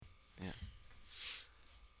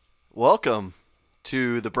Welcome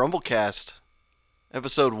to the Brumblecast,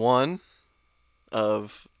 episode 1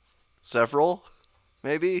 of several,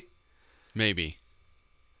 maybe. Maybe.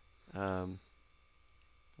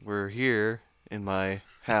 We're here in my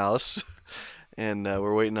house, and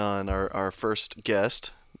we're waiting on our first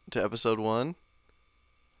guest to episode 1.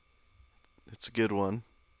 It's a good one.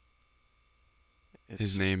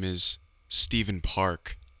 His name is Stephen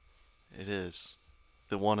Park. It is.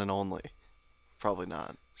 The one and only. Probably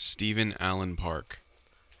not. Stephen Allen Park.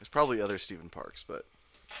 There's probably other Stephen Parks, but...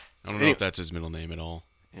 I don't know if that's his middle name at all.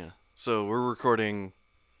 Yeah. So we're recording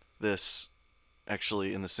this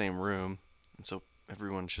actually in the same room, and so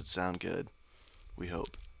everyone should sound good, we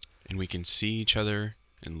hope. And we can see each other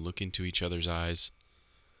and look into each other's eyes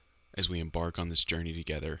as we embark on this journey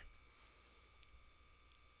together.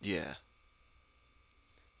 Yeah.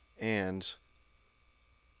 And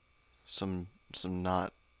some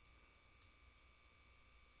not...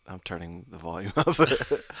 I'm turning the volume up.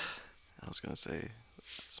 I was going to say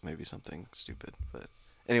it's maybe something stupid, but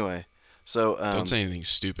anyway. So Don't say anything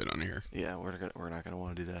stupid on here. Yeah, we're not going to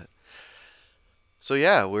want to do that. So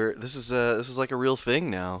yeah, this is like a real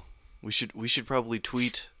thing now. We should probably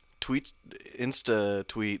Insta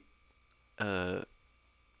tweet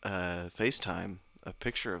FaceTime a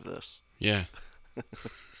picture of this. Yeah.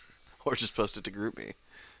 Or just post it to GroupMe.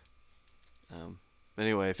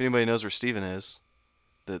 Anyway, if anybody knows where Steven is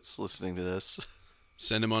that's listening to this,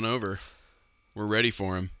 Send him on over. We're ready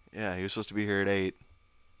for him. yeah, he was supposed to be here at 8,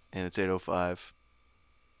 and it's 8:05.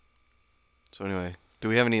 So anyway, do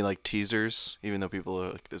we have any like teasers? Even though people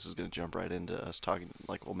are like, this is gonna jump right into us talking,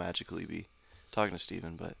 like we'll magically be talking to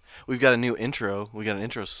Steven, but we've got a new intro. We got an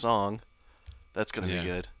intro song. That's gonna be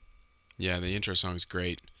good. Yeah, the intro song's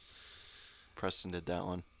great. Preston did that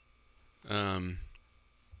one.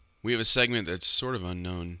 We have a segment that's sort of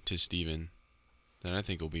unknown to Steven that I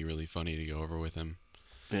think will be really funny to go over with him.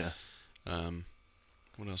 Yeah.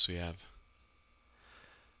 What else we have?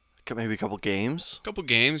 Maybe a couple games. Couple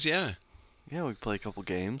games, yeah. Yeah, we play a couple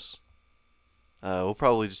games. We'll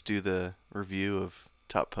probably just do the review of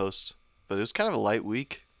Top Post, but it was kind of a light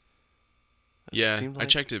week. Yeah, Like. I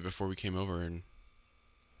checked it before we came over, and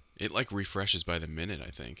it like refreshes by the minute,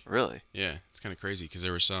 I think. Really? Yeah, it's kind of crazy because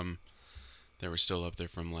there were some that were still up there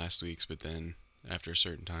from last week's, but then after a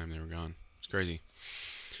certain time they were gone. It's crazy.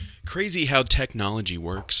 Crazy how technology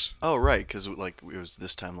works. Oh, right, because like it was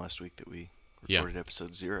this time last week that we recorded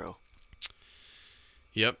episode 0.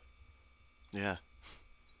 Yep. Yeah.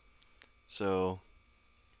 So,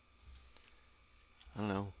 I don't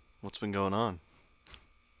know. What's been going on?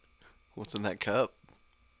 What's in that cup?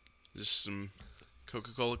 Just some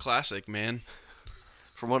Coca-Cola Classic, man.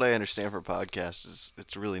 From what I understand for podcasts,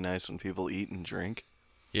 it's really nice when people eat and drink.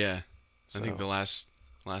 Yeah. So. I think the last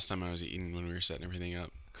time I was eating when we were setting everything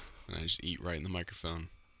up, and I just eat right in the microphone.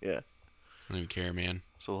 Yeah. I don't even care, man.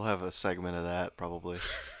 So we'll have a segment of that, probably.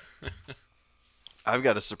 I've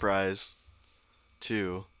got a surprise,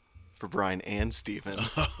 too, for Brian and Steven.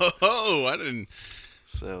 Oh, I didn't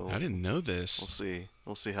know this.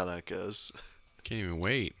 We'll see how that goes. Can't even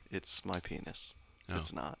wait. It's my penis. Oh,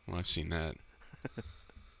 it's not. Well, I've seen that.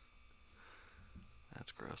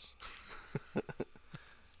 That's gross.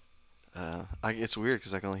 It's weird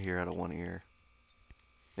because I can only hear out of one ear.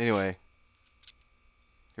 Anyway,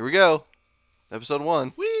 here we go. Episode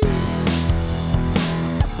 1. Whee!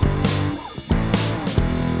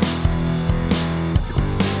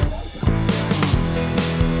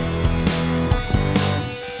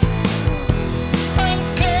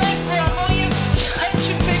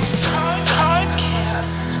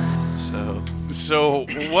 So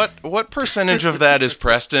what percentage of that is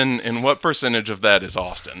Preston and what percentage of that is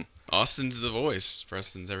Austin? Austin's the voice.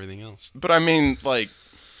 Preston's everything else. But I mean, like,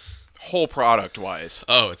 whole product-wise.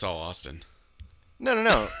 Oh, it's all Austin.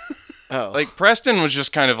 No. Oh. Like, Preston was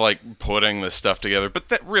just kind of, like, putting this stuff together. But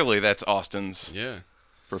that's Austin's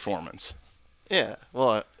performance. Yeah.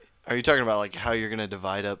 Well, are you talking about, like, how you're going to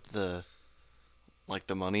divide up the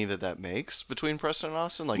money that makes between Preston and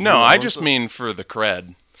Austin? Like, no, I just mean for the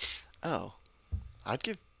cred. Oh. I'd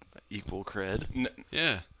give equal cred.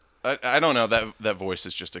 Yeah. I don't know. That voice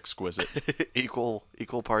is just exquisite. equal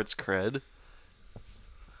parts cred.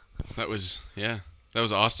 That was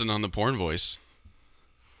Austin on the porn voice.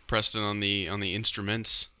 Preston on the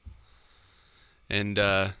instruments. And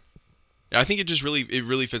I think it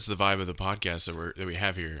really fits the vibe of the podcast that we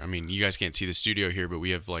have here. I mean, you guys can't see the studio here, but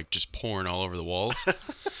we have like just porn all over the walls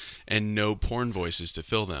and no porn voices to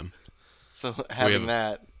fill them. So having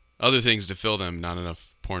that, other things to fill them, not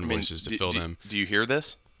enough porn voices to fill them. Do you hear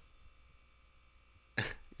this?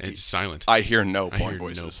 It's silent. I hear no porn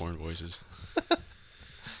voices. No porn voices.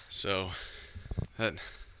 So that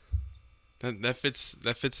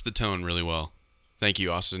fits the tone really well. Thank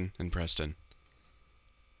you, Austin and Preston.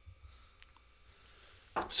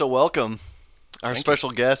 So welcome. Our Thank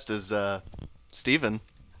special guest is Steven.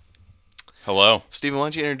 Hello, Steven, why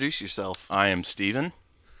don't you introduce yourself? I am Steven.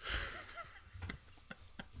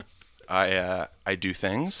 I do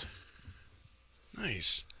things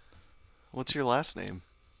Nice. What's your last name?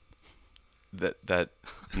 that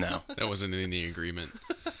no, That wasn't in the agreement.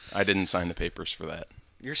 I didn't sign the papers for that.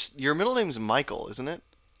 Your middle name's Michael, isn't it?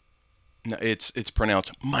 No, it's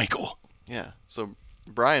pronounced Michael. Yeah. So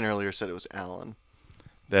Brian earlier said it was Alan.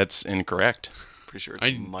 That's incorrect. Pretty sure it's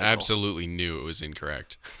I Michael. absolutely knew it was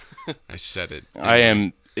incorrect. I said it.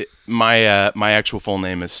 My actual full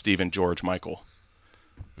name is Stephen George Michael.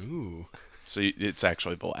 Ooh. So it's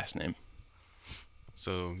actually the last name.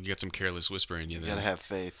 So you got some careless whisper in you You then. gotta have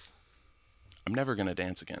faith. I'm never gonna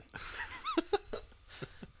dance again.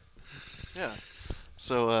 Yeah.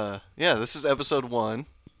 So this is episode 1,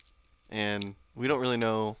 and we don't really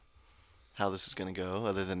know how this is gonna go,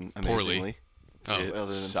 other than amazingly. Oh, It Other than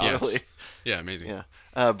sucks. poorly. yeah, amazing.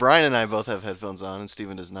 Yeah. Brian and I both have headphones on, and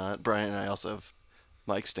Steven does not. Brian and I also have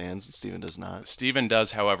mic stands, and Steven does not. Stephen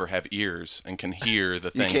does, however, have ears and can hear the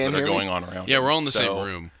things can that hear are me? going on around Yeah, him. we're all in the same So,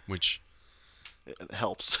 room, which It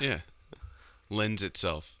helps. yeah lends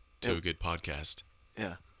itself to Yep. a good podcast.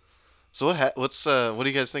 Yeah. So what do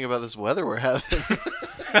you guys think about this weather we're having?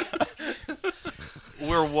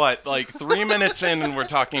 We're what, like 3 minutes in, and we're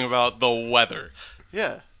talking about the weather.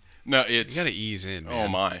 Yeah. No, You it's gotta ease in, man. oh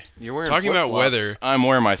my. You're wearing Talking about flip-flops. weather, I'm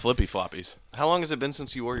wearing my flippy floppies. How long has it been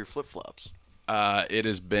since you wore your flip-flops? It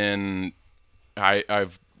has been,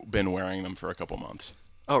 I've been wearing them for a couple months.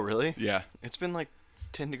 Oh, really? Yeah, It's been like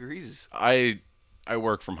 10 degrees. I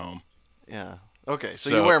work from home. Yeah. Okay, so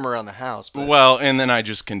So- you wear them around the house, but Well, and then I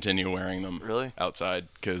just continue wearing them. Really? Outside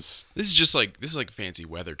because this is like fancy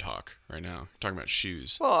weather talk right now. Talking about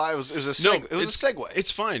shoes. well, it was a segue.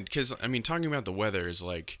 It's fine because I mean, talking about the weather is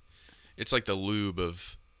like, it's like the lube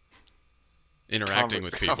of interacting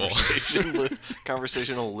with people.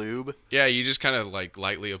 Conversational lube. Yeah, you just kind of like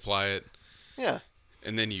lightly apply it, Yeah.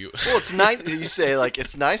 and then you. Well, it's nice. You say like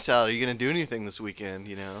it's nice out. Are you gonna do anything this weekend?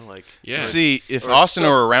 You know, like Yeah. see if or Austin so-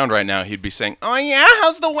 were around right now, he'd be saying, "Oh yeah,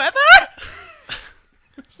 how's the weather?"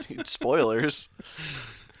 dude, spoilers.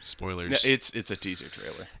 Spoilers. No, it's a teaser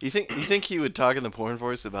trailer. You think he would talk in the porn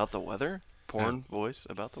voice about the weather? Porn voice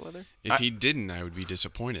about the weather? If he didn't, I would be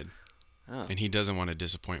disappointed, Oh. and he doesn't want to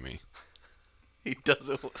disappoint me. He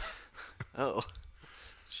doesn't. Oh,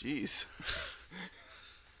 jeez.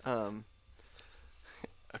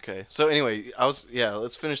 Okay. So anyway,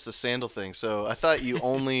 let's finish the sandal thing. So I thought you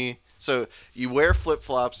you wear flip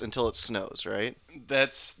flops until it snows, right?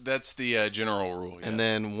 That's the general rule. Yes. And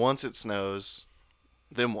then once it snows,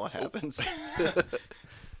 then what happens?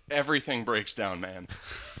 everything breaks down, man.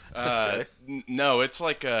 Okay. No, it's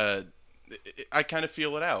like I kind of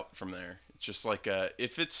feel it out from there. It's just like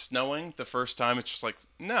if it's snowing the first time, it's just like,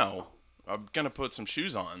 no, I'm gonna put some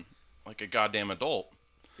shoes on like a goddamn adult.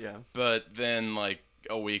 Yeah. But then like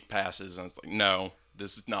a week passes and it's like, no,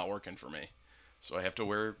 this is not working for me. So I have to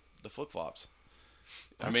wear the flip flops.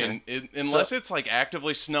 I Okay. mean, unless it's like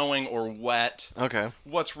actively snowing or wet, Okay.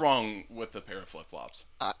 what's wrong with the pair of flip flops?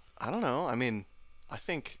 I don't know. I mean, I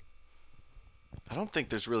don't think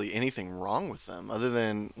there's really anything wrong with them other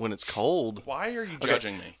than when it's cold. Why are you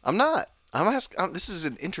judging me? I'm not. This is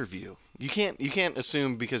an interview. You can't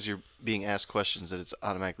assume because you're being asked questions that it's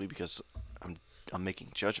automatically because I'm making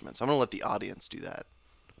judgments. I'm gonna let the audience do that.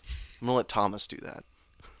 I'm gonna let Thomas do that.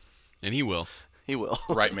 And he will. He will.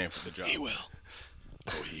 Right man for the job. He will.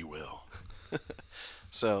 Oh, he will.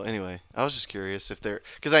 So anyway, I was just curious if they're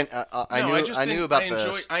because I knew about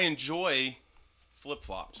this. I enjoy flip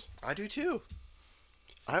flops. I do too.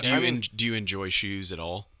 Do you enjoy shoes at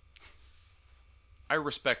all? I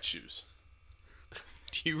respect shoes.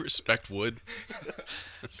 Do you respect wood?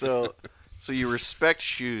 So you respect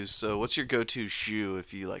shoes. So what's your go-to shoe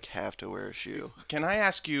if you like have to wear a shoe? Can I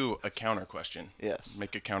ask you a counter question? Yes.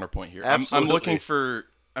 Make a counterpoint here. Absolutely. I'm looking for.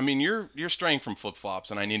 I mean, you're straying from flip flops,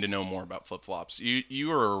 and I need to know more about flip flops.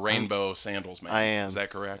 You are a rainbow sandals man. I am. Is that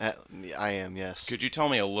correct? I am. Yes. Could you tell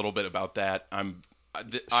me a little bit about that? Sure.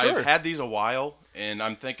 I've had these a while, and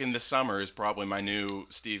I'm thinking this summer is probably my new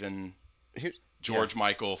Stephen George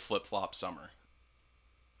Michael flip flop summer.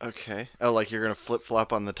 Okay. Oh, like you're gonna flip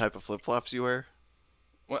flop on the type of flip flops you wear?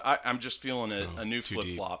 Well, I'm just feeling a new too flip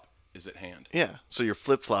deep. flop is at hand. Yeah. So you're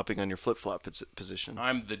flip flopping on your flip flop position.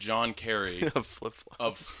 I'm the John Kerry Of flip flop.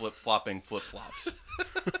 of flip flopping flip flops.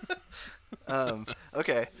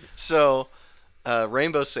 Okay. So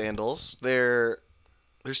rainbow sandals. They're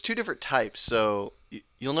there's two different types. So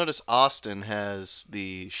you'll notice Austin has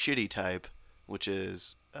the shitty type, which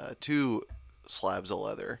is 2 slabs of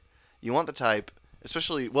leather. You want the type,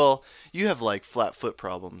 especially, well, you have like flat foot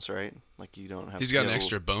problems, right? Like you don't have. He's got you an have a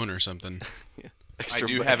extra bone or something. I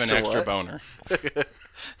do have an extra what? boner.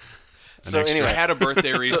 So extra- anyway, I had a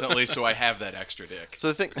birthday recently, so I have that extra dick.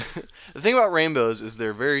 so the thing about rainbows is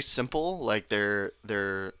they're very simple. Like they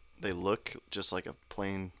look just like a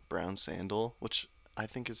plain brown sandal, which I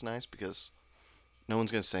think is nice because no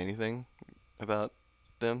one's gonna say anything about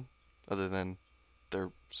them other than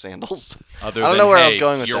they're sandals. Other I don't than, know where I hey, was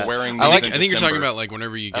going with you're that. wearing I these like- in I think you're talking December. about like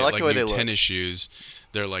whenever you get like like the way new they look. tennis shoes,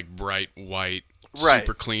 they're like bright white, Right.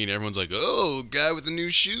 super clean. Everyone's like, "Oh, guy with the new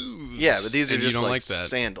shoes." Yeah, but these are And just you don't like like that.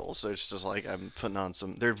 sandals. So it's just like I'm putting on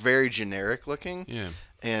some. They're very generic looking. Yeah.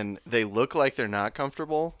 And they look like they're not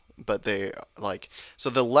comfortable, but they like so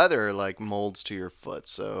the leather like molds to your foot,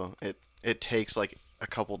 so it takes like a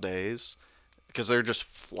couple days because they're just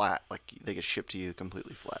flat, like they get shipped to you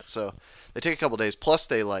completely flat. So they take a couple days. Plus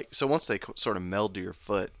they like so once they sort of meld to your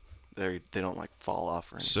foot, they don't like fall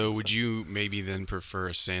off or anything. So would you maybe then prefer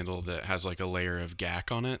a sandal that has like a layer of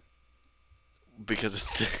gack on it? because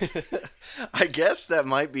it's I guess that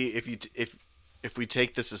might be if we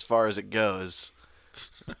take this as far as it goes.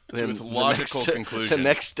 Then its logical the conclusion.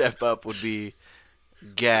 next step up would be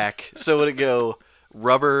gack. So would it go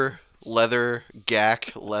rubber, leather,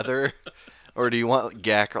 gack, leather, or do you want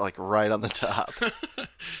gack like right on the top?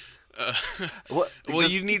 What? Well,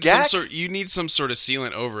 does you need gack- some sort of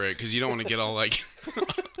sealant over it because you don't want to get all like.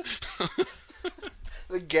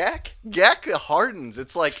 The gack hardens.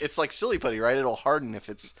 It's like silly putty, right? It'll harden if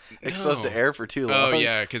it's exposed to No. air for too long. Oh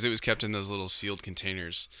yeah, because it was kept in those little sealed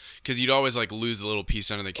containers. Because you'd always like lose the little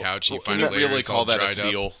piece under the couch. And you Can find you it later. really It's call all that a dried up.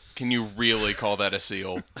 seal? Can you really call that a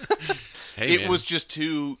seal? Hey, It man. was just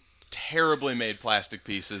 2 terribly made plastic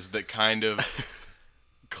pieces that kind of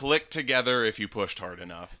click together if you pushed hard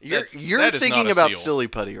enough. You're that is thinking not a about seal. silly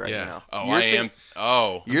putty right Yeah. now. Oh, You're I am.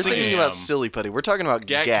 Oh, You're thinking damn. about silly putty. We're talking about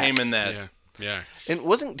Gak gack. came in that. Yeah. And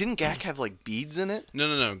didn't gack have like beads in it?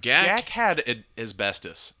 No. Gak had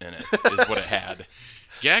asbestos in it. Is what it had.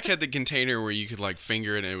 Gak had the container where you could like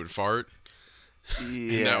finger it and it would fart.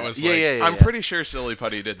 Yeah, that was yeah, like- yeah, yeah. I'm pretty sure Silly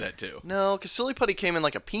Putty did that too. No, because silly putty came in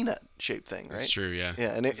like a peanut shaped thing, right? That's true. Yeah.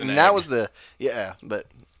 Yeah, and, an and that egg. was but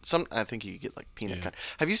I think you get like peanut Yeah. kind.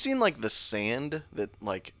 Have you seen like the sand that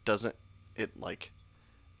like doesn't it like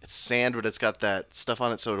it's sand but it's got that stuff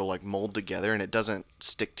on it so it'll like mold together and it doesn't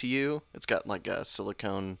stick to you. It's got like a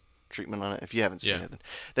silicone treatment on it. If you haven't seen Yeah. it,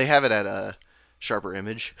 they have it at a Sharper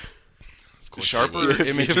Image. Of course. Sharper they would.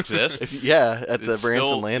 image exists. Yeah, at the It's Branson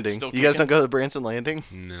still- Landing. it's still You guys kicking? don't go to the Branson Landing?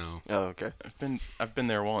 No. Oh, okay. I've been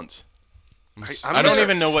there once. I'm a, I'm I don't just-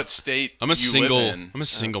 even know what state I'm a you single. live in, I'm a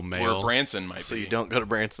single male. where Branson might So be. you don't go to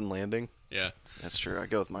Branson Landing? Yeah. That's true. I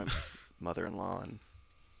go with my mother-in-law and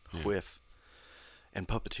Yeah. Whiff and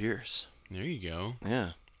puppeteers. There you go.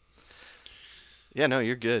 Yeah. Yeah, no,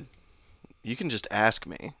 you're good. You can just ask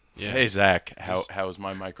me. Yeah. Hey Zach, Yes. how's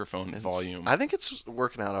my microphone It's- volume? I think it's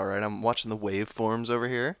working out all right. I'm watching the waveforms over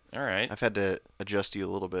here. All right. I've had to adjust you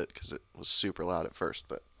a little bit because it was super loud at first,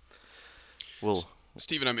 but we'll.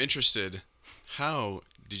 Steven, I'm interested. How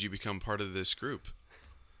did you become part of this group?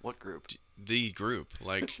 What group? The group,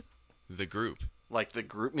 like the group. Like the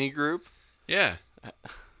Group Me group? Yeah.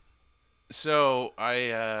 So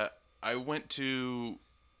I went to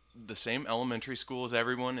the same elementary school as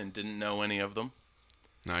everyone and didn't know any of them.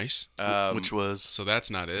 Nice. Which was So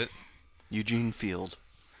that's not it. Eugene Field.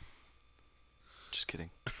 Just kidding.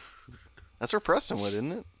 That's where Preston went,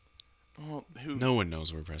 isn't it? Well, who? No one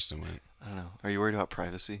knows where Preston went. I don't know. Are you worried about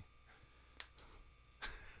privacy?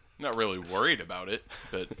 Not really worried about it,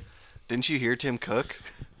 but Didn't you hear Tim Cook?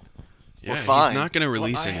 Yeah, fine. he's not going to Well,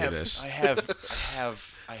 release I any have, of this. I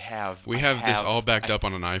have. We have this all backed up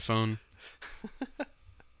on an iPhone. Okay,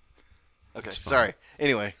 It's fine. sorry.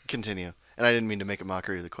 Anyway, continue. And I didn't mean to make a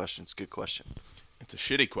mockery of the question. It's a good question. It's a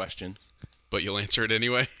shitty question, But you'll answer it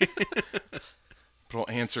anyway. but I'll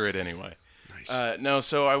answer it anyway. Nice. No,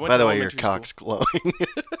 so I went. By to the way, your elementary cock's glowing.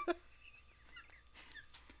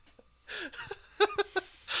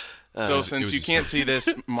 So it since was you a can't see this,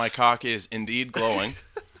 my cock is indeed glowing.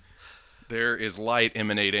 There is light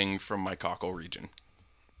emanating from my cockle region.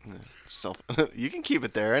 You can keep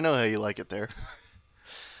it there. I know how you like it there.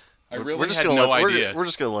 I We're really just had gonna no let, idea. We're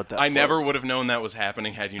just gonna let that. I float. never would have known that was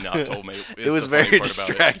happening had you not told me. It was very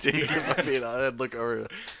distracting. If I'm being honest. I'd look over.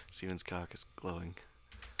 Steven's cock is glowing.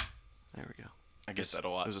 There we go. I get that a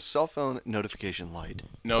lot. It was a cell phone notification light.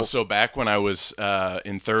 No, so back when I was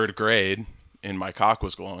in 3rd grade, and my cock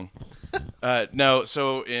was glowing. No,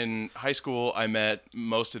 so in high school, I met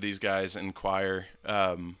most of these guys in choir.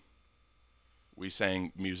 We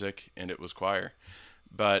sang music, and it was choir.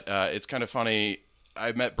 But it's kind of funny.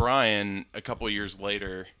 I met Brian a couple years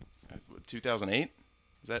later, 2008.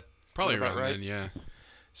 Is that Probably about around right? then, yeah.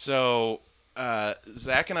 So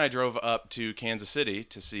Zach and I drove up to Kansas City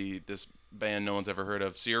to see this band no one's ever heard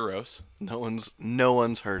of, Cieros. No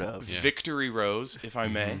one's heard of. Yeah. Victory Rose, if I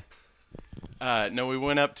may. No, we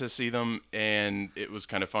went up to see them, and it was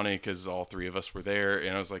kind of funny because all three of us were there,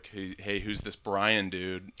 and I was like, hey, who's this Brian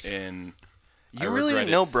dude? And I You really regret didn't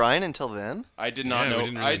it. know Brian until then? I did not Yeah, we know.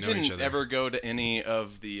 didn't really I know didn't each other. ever go to any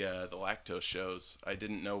of the lactose shows. I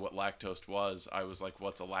didn't know what lactose was. I was like,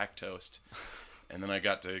 "What's a lactose?" And then I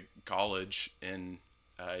got to college, and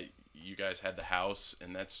you guys had the house,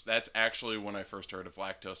 and that's actually when I first heard of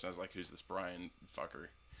lactose. And I was like, "Who's this Brian fucker?"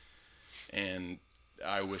 And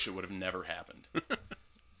I wish it would have never happened.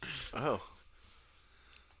 Oh.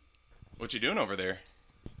 What you doing over there?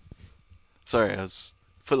 Sorry, I was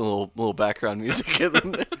putting a little background music in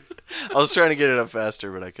there. I was trying to get it up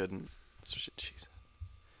faster, but I couldn't. Jeez.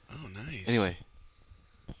 Oh, nice. Anyway.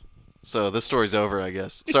 So this story's over, I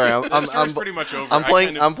guess. Sorry, I'm story's pretty much over. I'm I playing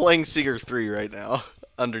kind of- I'm playing Seeger 3 right now.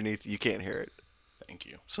 Underneath, you can't hear it. Thank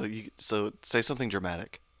you. So say something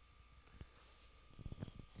dramatic.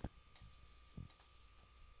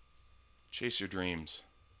 Chase your dreams,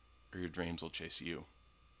 or your dreams will chase you.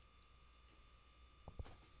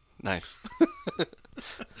 Nice.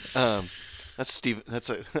 That's Steve. I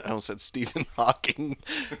almost said Stephen Hawking.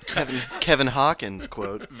 Kevin Hawkins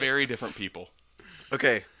quote. Very different people.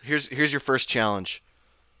 Okay, here's your first challenge.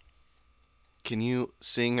 Can you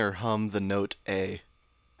sing or hum the note A?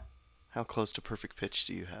 How close to perfect pitch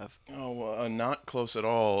do you have? Oh, not close at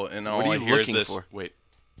all. And all What are I you hear looking is this. for? Wait.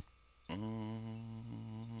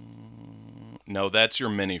 No, that's your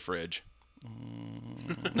mini fridge.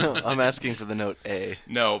 No, I'm asking for the note A.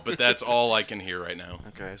 No, but that's all I can hear right now.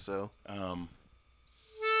 Okay, so Um,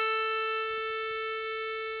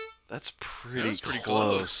 that's pretty, That was pretty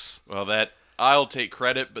close. well, that I'll take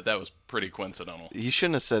credit, but that was pretty coincidental. You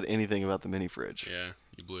shouldn't have said anything about the mini fridge. Yeah,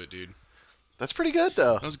 you blew it, dude. That's pretty good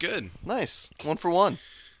though. That was good. Nice. 1 for 1.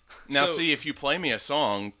 Now, So- see, if you play me a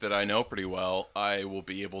song that I know pretty well, I will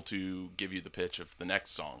be able to give you the pitch of the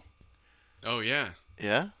next song. Oh, yeah.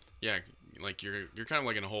 Yeah? Yeah, like you're kind of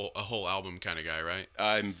like a whole album kind of guy, right?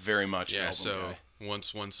 I'm very much an Yeah, album so guy.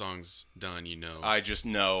 once one song's done, you know I just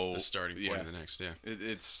know the starting point yeah. of the next, yeah.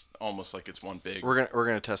 It's almost like it's one big. We're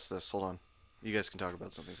gonna test this. Hold on. You guys can talk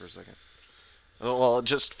about something for a second. Well,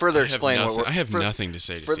 just further explain what we're. I have nothing to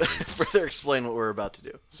say to Further, Steven. further explain what we're about to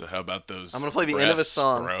do. So how about those? I'm gonna play the end of a breasts,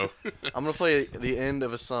 song. bro? I'm gonna play the end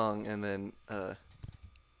of a song, and then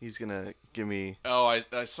he's gonna give me. Oh,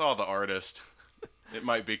 I saw the artist. It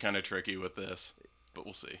might be kind of tricky with this, but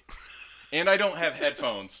we'll see. And I don't have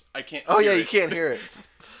headphones. I can't. Oh hear yeah, it. you can't hear it.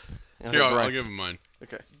 Here, I'll Brian. give him mine.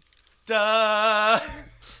 Okay. Duh.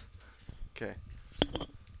 Okay.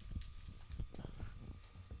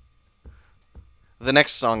 The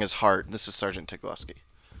next song is Heart. This is Sergeant Tigleski.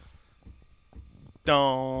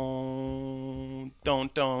 Don't.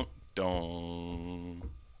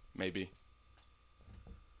 Maybe.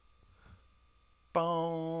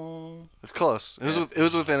 Boom. It's close. It was Yeah. it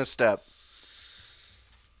was within a step.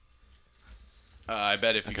 I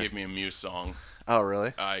bet if you Okay. gave me a Muse song, Oh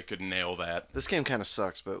really? I could nail that. This game kind of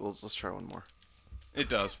sucks, but let's try one more. It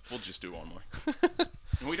does. We'll just do one more.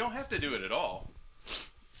 And we don't have to do it at all.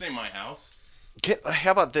 This ain't my house.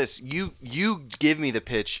 How about this? You give me the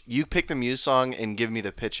pitch. You pick the Muse song and give me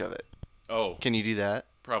the pitch of it. Oh, Can you do that?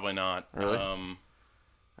 probably not. Really?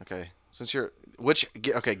 Okay. Since you're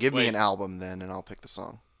give me Wait. an album then, and I'll pick the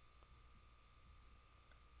song.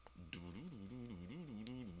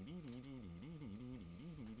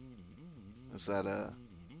 Is that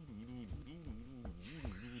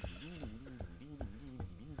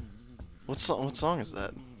What song is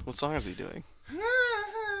that? What song is he doing?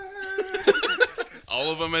 All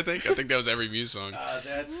of them, I think. I think that was every Muse song.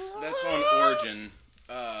 That's on Origin.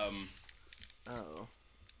 Oh.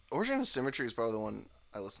 Origin of Symmetry is probably the one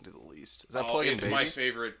I listen to the least. Is that Oh, Plug in it's Baby? my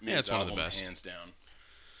favorite Muse Yeah, it's one of the album, best. hands down.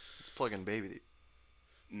 It's Plug in Baby.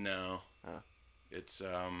 No. Oh. It's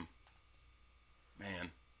man.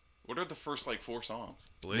 What are the first like 4 songs?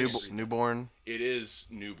 Bliss. Newborn. It is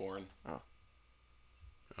Newborn. Oh,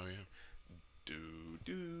 yeah. Do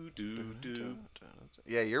do do do.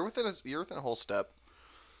 Yeah, you're within a whole step.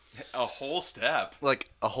 A whole step. Like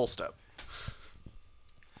a whole step.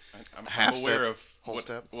 I'm Half aware step, of whole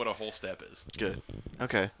step. what a whole step is. Good.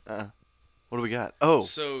 Okay. What do we got? Oh,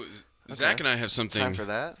 So, Zach and I have time something for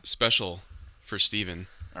that. special for Steven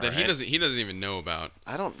All that he right. doesn't even know about.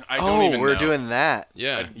 I don't don't even we're know. doing that.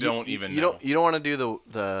 Yeah. I don't even you know. don't want to do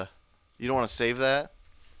the you don't want to save that?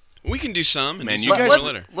 We can do some and Man, do you some guys- more let's,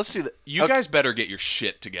 later. let's see the You guys better get your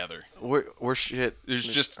shit together. we're shit. There's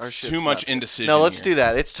just our shit's too not much together. indecision. No, let's here. do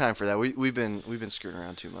that. It's time for that. We've been screwing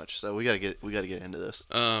around too much. So we got to get into this.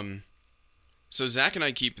 So Zach and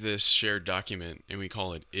I keep this shared document and we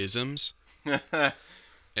call it isms,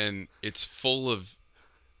 and it's full of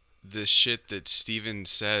this shit that Steven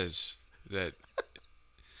says that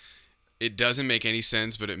it doesn't make any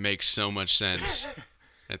sense, but it makes so much sense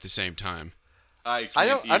at the same time. I I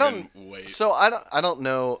can't don't even wait. So I don't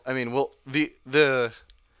know. I mean, well, the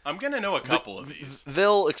I'm gonna know a couple of these.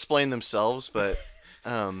 they'll explain themselves, but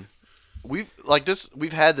we've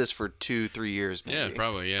had this for 2-3 years. Maybe. Yeah,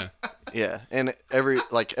 probably, yeah. Yeah, and every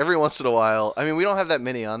once in a while. I mean, we don't have that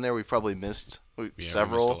many on there. We've probably missed Yeah, we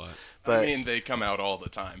several. missed a lot. But I mean, they come out all the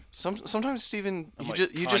time. sometimes, Steven, I'm you like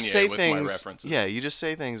just Kanye say with my things. references. Yeah, you just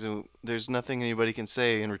say things, and there's nothing anybody can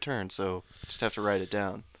say in return. So just have to write it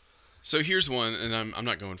down. So here's one, and I'm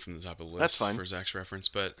not going from the top of the list That's fine. for Zach's reference,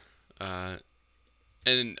 but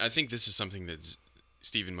and I think this is something that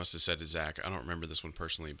Steven must have said to Zach. I don't remember this one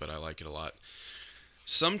personally, but I like it a lot.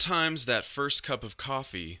 Sometimes that first cup of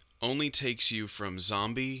coffee only takes you from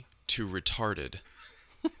zombie to retarded.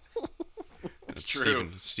 That's true.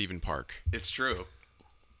 Stephen Park. It's true.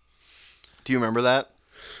 Do you remember that?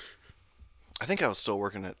 I think I was still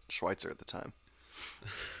working at Schweitzer at the time.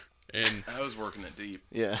 And I was working it deep.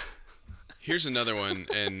 Yeah. here's another one,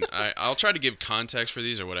 and I'll try to give context for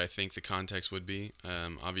these, or what I think the context would be.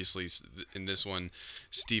 Obviously, in this one,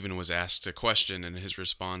 Steven was asked a question, and his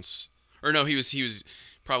response, or no, he was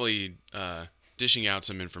probably dishing out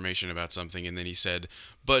some information about something, and then he said,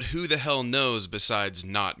 "But who the hell knows besides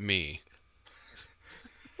not me?"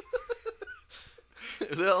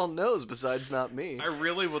 Who the hell knows besides not me? I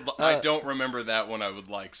really would. I don't remember that one. I would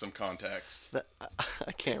like some context.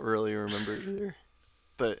 I can't really remember either,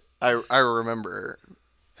 but I remember.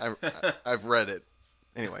 I've read it.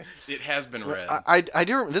 Anyway, It has been read. I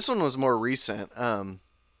do. This one was more recent. You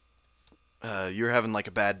were having like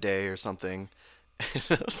a bad day or something.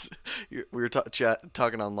 We were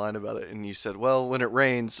talking online about it, and you said, "Well, when it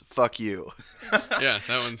rains, fuck you." Yeah,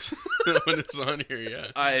 that one is on here. Yeah.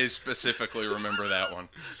 I specifically remember that one.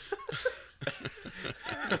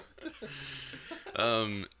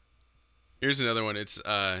 Here's another one. It's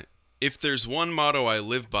if there's one motto I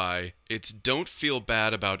live by, it's don't feel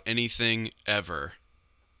bad about anything ever.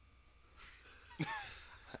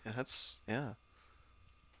 Yeah.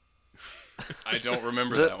 I don't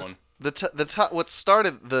remember The- that one. What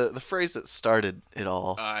started the phrase that started it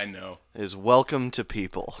all I know. is "welcome to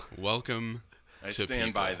people." Welcome. I to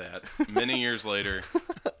stand by people. that. Many years later.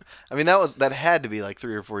 I mean, that had to be like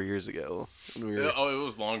 3 or 4 years ago. When we were, Oh, it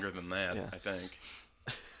was longer than that. Yeah. I think.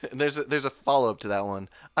 and there's a follow up to that one.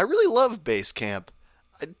 I really love base camp.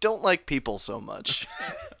 I don't like people so much.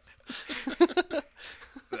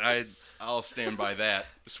 I'll stand by that.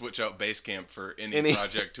 Switch out Basecamp for any Any-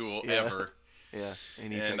 project tool yeah. ever, Yeah,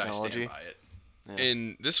 any and I technology. stand by it.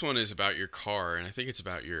 And this one is about your car, and I think it's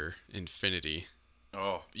about your Infinity.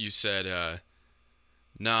 Oh, You said,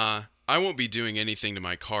 nah, I won't be doing anything to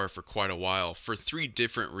my car for quite a while for 3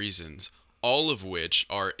 different reasons, all of which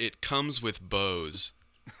are it comes with Bose.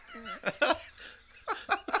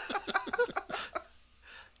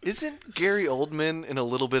 Isn't Gary Oldman in a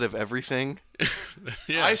little bit of everything?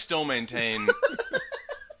 Yeah. I still maintain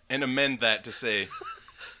and amend that to say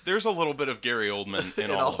there's a little bit of Gary Oldman in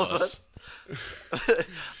all of us.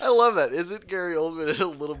 I love that. Isn't Gary Oldman in a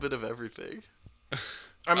little bit of everything?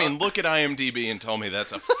 I mean, look at IMDb and tell me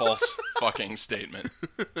that's a false fucking statement.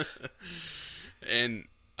 And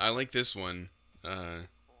I like this one.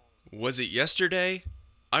 Was it yesterday?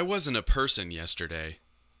 I wasn't a person yesterday.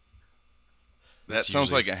 That That's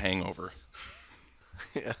sounds usually- like a hangover.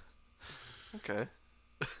 Yeah. Okay.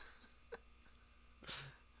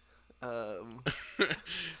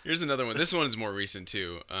 Here's another one. This one is more recent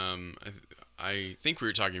too. I think we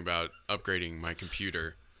were talking about upgrading my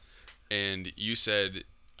computer, and you said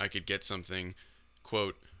I could get something,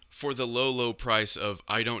 quote, for the low, low price of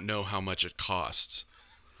I don't know how much it costs.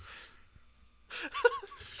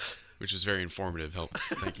 Which is very informative.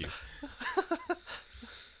 Thank you.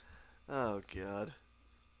 Oh God.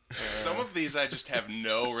 Some of these I just have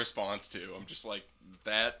no response to. I'm just like,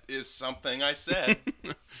 that is something I said.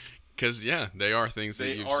 Because yeah, they are things that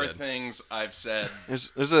They you've are said. things I've said.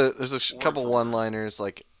 There's a couple for one-liners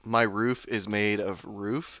like my roof is made of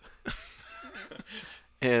roof,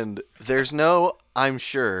 and there's no I'm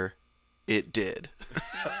sure it did.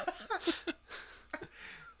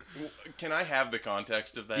 Can I have the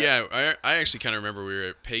context of that? Yeah, I actually kind of remember we were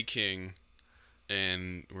at Peking,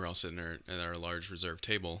 and we're all sitting there at our large reserve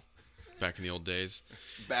table back in the old days.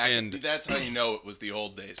 That's how you know it was the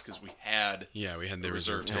old days, because we had We had the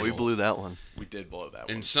reserve reserve Yeah, table. we blew that one. we did blow that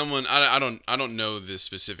one. And someone, I don't know the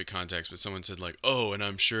specific context, but someone said like, oh, and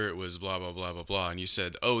I'm sure it was blah blah blah blah blah, and you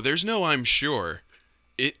said, oh, there's no I'm sure,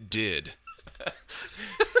 it did.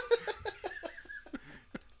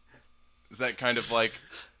 Is that kind of like,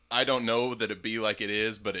 I don't know that it be like it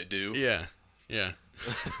is, but it do? Yeah.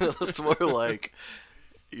 It's more like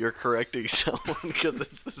you're correcting someone because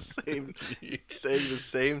it's the same, saying the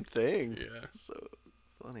same thing. Yeah. It's so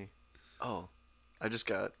funny. Oh, I just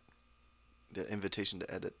got the invitation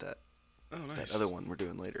to edit that Oh, nice. that other one we're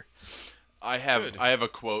doing later. I have Good. I have a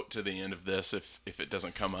quote to the end of this if it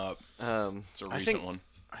doesn't come up. It's a I recent think- one.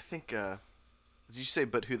 I think. Did you say?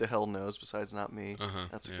 But who the hell knows besides not me? Uh-huh,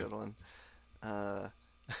 That's a yeah. good one.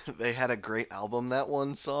 They had a great album. That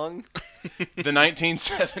one song. The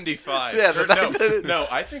 1975. Yeah, Or no,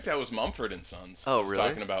 I think that was Mumford and Sons. Oh, I was really?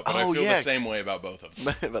 talking about, but Oh, I feel yeah. the same way about both of them.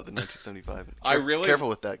 About the 1975. I really- careful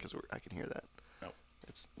with that because I can hear that. No.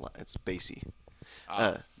 It's bassy.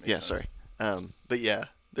 Makes Yeah, sense. sorry. But yeah,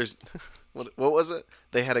 there's what was it?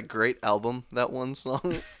 They had a great album. That one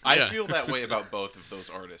song, I Yeah. feel that way about both of those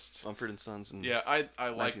artists. Mumford and Sons. And Yeah, I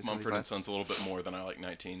like Mumford 1975. and Sons a little bit more than I like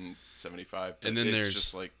 1975. But And then it's there's-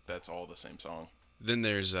 just like that's all the same song. Then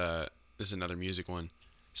there's this is another music one.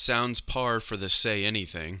 Sounds par for the Say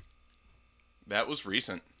Anything. That was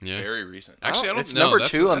recent. Yeah. Very recent. Actually, I don't it's know. number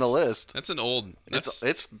That's- 2 on the that's- list. That's an old. That's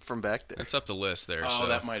It's from back there. that's up the list there. Oh, so.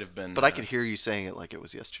 that might have been. But I could hear you saying it like it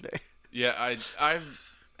was yesterday. Yeah, I've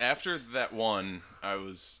after that one, I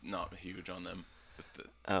was not huge on them. But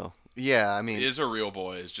Oh, yeah. I mean, Is a Real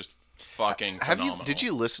Boy is just fucking have you? phenomenal. Did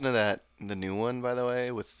you listen to the new one by the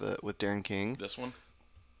way with Darren King? This one?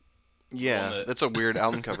 Yeah, that- that's a weird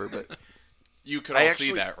album cover, but You could all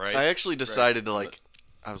see that, right? I actually decided to Right. like.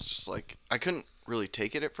 I was just like, I couldn't really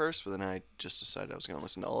take it at first, but then I just decided I was gonna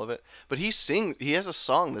listen to all of it. But he has a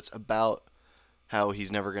song that's about how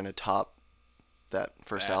he's never gonna top that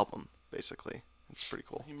first That. album. Basically, it's pretty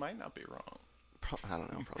cool. He might not be wrong. I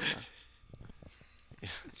don't know, probably not. Yeah,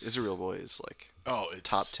 Is a Real Boy is like Oh, it's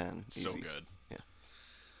top 10. So easy. good. Yeah.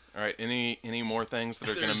 All right. Any more things that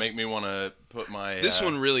are going There's- to make me want to put my This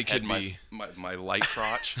one really head could in my, be- my light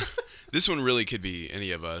crotch? This one really could be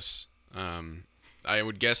any of us. I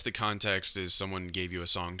would guess the context is someone gave you a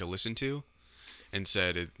song to listen to, and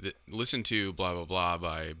said, "Listen to blah blah blah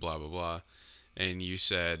by blah blah blah," and you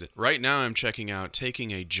said, "Right now I'm checking out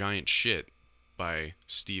Taking a Giant Shit by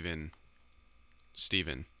Steven."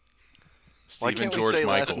 Why Stephen can't George we say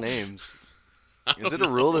Michael. last names? Is it a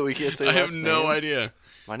rule that we can't say I last have names? no idea.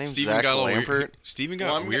 My name's Steven Zach got all Lampert. weird. Steven got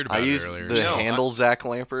Well, I'm weird gonna- about I it use earlier. the No, handle Zach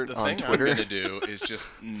Lampert The on thing Twitter. I'm going to do is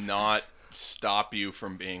just not stop you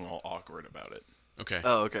from being all awkward about it. Okay.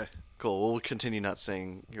 Oh, okay. Cool. We'll continue not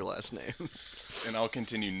saying your last name. And I'll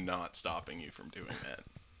continue not stopping you from doing that.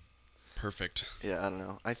 Perfect. Yeah, I don't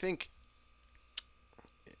know. I think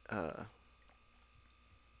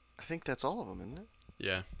that's all of them, isn't it?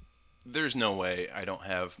 Yeah. There's no way I don't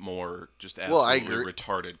have more just Well, I absolutely agree.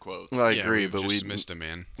 retarded quotes. Well, I Yeah, agree, we've but just we missed a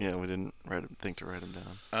man. Yeah, we didn't think to write them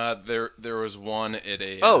down. There was one at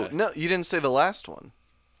a. Oh no, you didn't say the last one,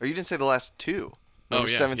 or you didn't say the last two. Number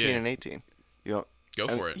yeah, 17 yeah. and 18. You don't, Go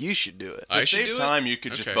for it. You should do it. I To should save do it? time, you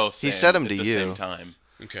could Okay. just both say He said them 'em at to the you. same time.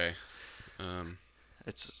 Okay.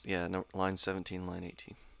 It's no, line 17, line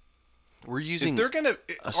 18. We're Is using there gonna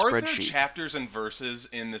a are there spreadsheet. chapters and verses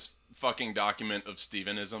in this fucking document of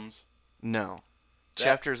Stevenisms? no That-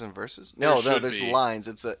 chapters and verses. There No, should there's be. lines.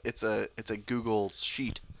 It's a Google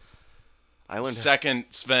sheet. I went. Second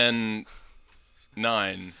Sven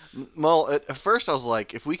 9. Well, at first I was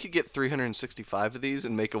like, if we could get 365 of these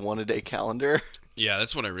and make a one-a-day calendar, Yeah,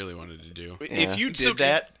 that's what I really wanted to do. If you did So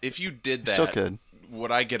that, if you did that, Still could.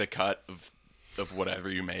 would I get a cut of whatever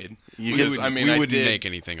you made? You Because, could- I mean, we I wouldn't did, make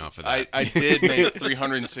anything off of that. I did make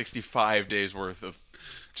 365 days worth of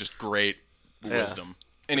just great wisdom.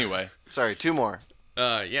 Anyway, sorry, two more.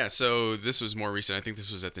 Yeah, so this was more recent. I think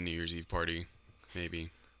this was at the New Year's Eve party,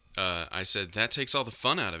 maybe. I said, that takes all the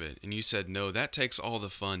fun out of it. And you said, no, that takes all the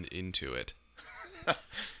fun into it.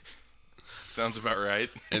 sounds about right.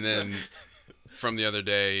 And then from the other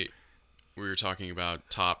day, we were talking about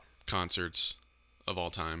top concerts of all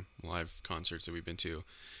time, live concerts that we've been to.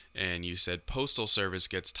 And you said, Postal Service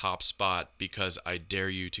gets top spot because I dare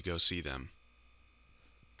you to go see them.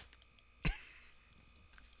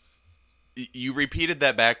 You repeated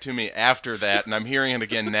that back to me after that, and I'm hearing it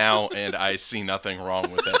again now, and I see nothing wrong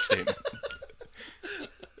with that statement.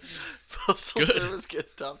 Postal Good. Service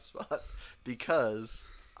gets top spot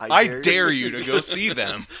because I dare you to go see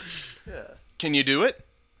them. Yeah. Can you do it?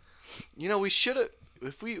 You know, we should have.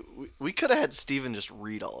 If we could have had Steven just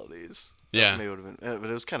read all of these. Yeah. That maybe would have been. But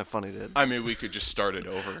it was kind of funny to. I mean, we could just start it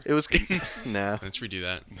over. It was. Nah. Let's redo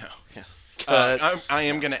that. No. Yeah. I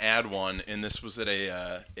am going to add one, and this was at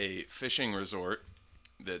a fishing resort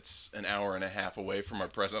that's an hour and a half away from our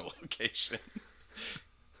present location.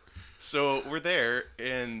 So we're there,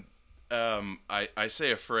 and I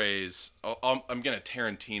say a phrase. I'm going to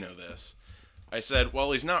Tarantino this. I said,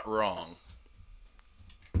 well, he's not wrong.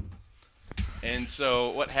 And so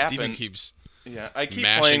what happened... Steven keeps yeah, I keep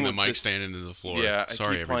mashing playing the with mic this, stand into the floor. Yeah, I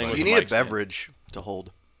Sorry, keep playing everybody. with You the need a mic stand. beverage to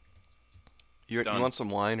hold. You Done. want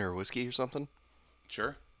some wine or whiskey or something?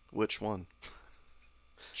 Sure, Which one?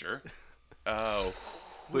 sure. Oh,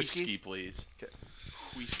 Whiskey? whiskey, please. Okay.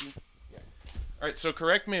 Whiskey. Yeah. All right. So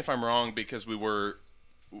correct me if I'm wrong, because we were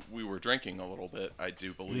drinking a little bit. I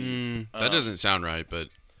do believe. That doesn't sound right, but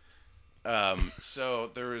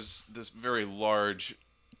So there was this very large,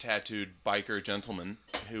 tattooed biker gentleman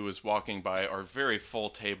who was walking by our very full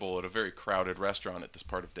table at a very crowded restaurant at this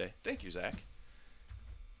part of day. Thank you, Zach.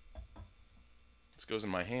 This goes in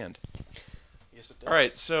my hand. Yes, it does. All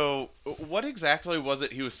right, so what exactly was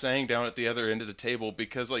it he was saying down at the other end of the table?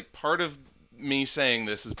 Because, like, part of me saying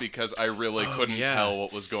this is because I really couldn't yeah. tell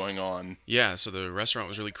what was going on. yeah. So the restaurant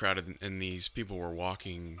was really crowded, and these people were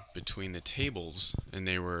walking between the tables, and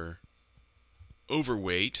they were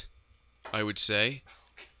overweight, I would say,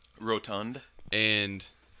 Rotund. and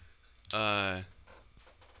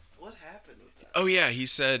What happened with that? oh yeah, he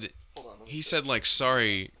said Hold on. let me he see. said like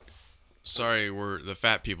sorry, we're the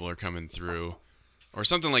fat people are coming through, or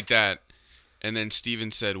something like that, and then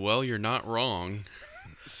Steven said, well, you're not wrong.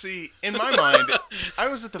 See, in my mind, I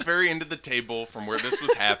was at the very end of the table from where this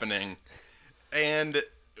was happening, and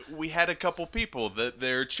we had a couple people that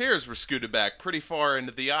their chairs were scooted back pretty far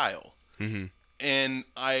into the aisle. Mm-hmm. And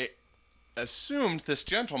I assumed this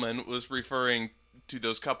gentleman was referring to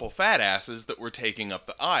those couple fat asses that were taking up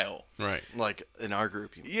the aisle. Right. Like in our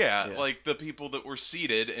group. You mean. Yeah, like the people that were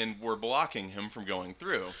seated and were blocking him from going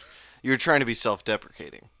through. You're trying to be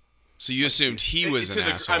self-deprecating. So you assumed he was To an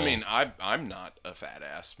the- asshole. I mean, I'm not a fat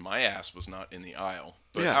ass. My ass was not in the aisle.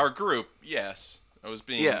 But Yeah. our group, yes. I was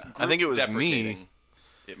being Yeah, I think it was me. group-deprecating.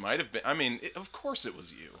 It might have been. I mean, of course it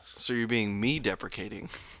was you. So you're being me deprecating.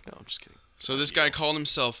 No, I'm just kidding. So this guy called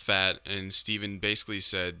himself fat, and Steven basically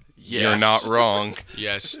said, Yes. You're not wrong.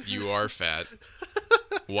 yes, you are fat.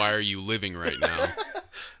 Why are you living right now?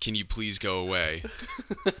 Can you please go away?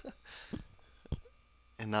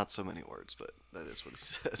 And not so many words, but that is what he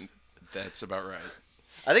said. That's about right.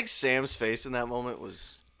 I think Sam's face in that moment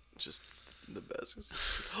was just the best. 'Cause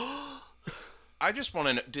he's like, I just want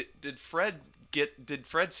to know, did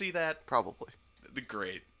Fred see that? probably.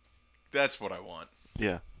 Great. That's what I want.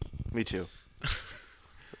 Yeah, me too.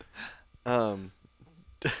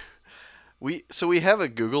 we have a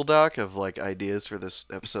Google Doc of like ideas for this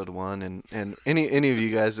episode 1, and any of you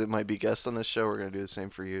guys that might be guests on this show, we're gonna do the same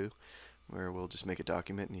for you, where we'll just make a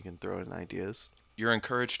document and you can throw in ideas. You're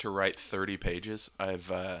encouraged to write 30 pages. I've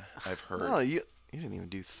heard. Oh, you didn't even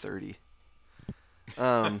do 30.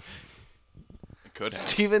 It could have.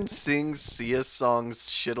 Steven sings Sia songs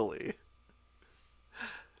shittily.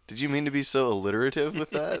 Did you mean to be so alliterative with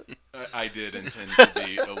that? I did intend to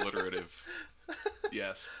be alliterative.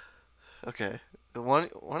 Yes. Okay. Why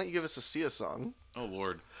don't you give us a Sia song? Oh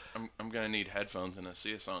Lord, I'm gonna need headphones and a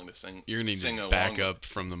Sia song to sing. You're going to sing need to along back with. up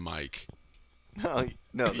from the mic.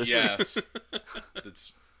 No, this is Yes.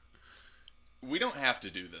 That's. We don't have to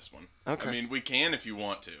do this one. Okay. I mean, we can if you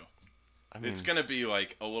want to. I mean, It's gonna be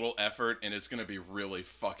like a little effort, and it's gonna be really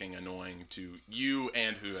fucking annoying to you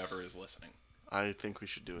and whoever is listening. I think we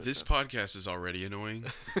should do it. This then. podcast is already annoying.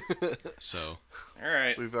 So, All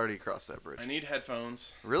right. We've already crossed that bridge. I need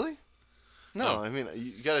headphones. Really? No, Oh. I mean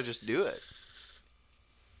you gotta just do it.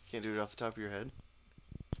 You can't do it off the top of your head.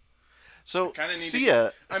 So kinda need to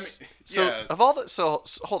Sia. I mean, so yeah. of all the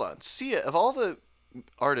hold on, Sia. Of all the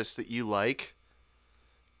artists that you like,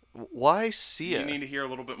 why Sia? You need to hear a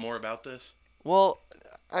little bit more about this. Well,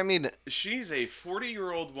 I mean, She's a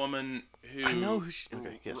 40-year-old woman who. I know who she.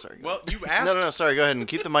 Okay, yeah, sorry. go Well, ahead. you asked. No, sorry. Go ahead and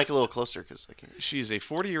keep the mic a little closer because I can't. She's a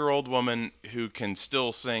 40-year-old woman who can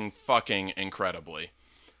still sing fucking incredibly.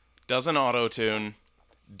 Doesn't auto-tune.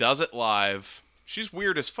 Does it live. She's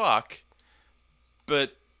weird as fuck.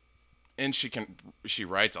 But, and she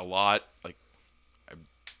writes a lot. Like, I'm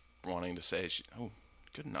wanting to say,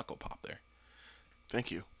 good knuckle pop there.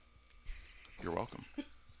 Thank you. You're welcome.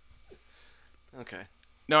 Okay.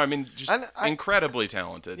 No, I mean, just I- incredibly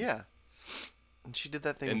talented. Yeah. And she did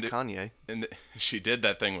that thing And with Kanye. and she did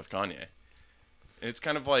that thing with Kanye. And it's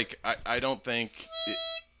kind of like I don't think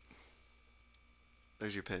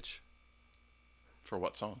There's your pitch. for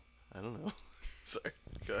what song? I don't know. Sorry.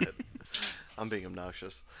 Go ahead. I'm being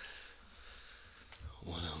obnoxious.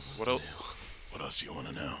 What else? What else? What else do you want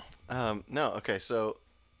to know? No. Okay. So,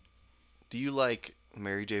 do you like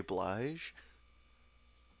Mary J. Blige?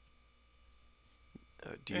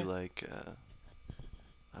 Do you like?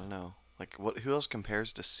 I don't know. Like what? Who else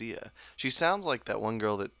compares to Sia? She sounds like that one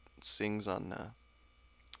girl that sings on,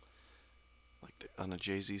 on a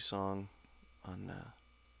Jay-Z song. On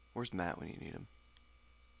where's Matt when you need him?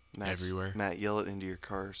 Everywhere. Matt, yell it into your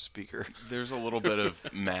car speaker. There's a little bit of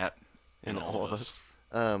Matt In all of us.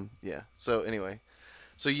 Yeah. So anyway,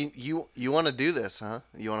 so you want to do this, huh?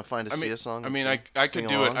 You want to find a Sia song? I and mean, sing- I sing could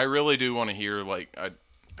do along? it. I really do want to hear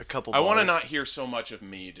A couple. I want to bars. not hear so much of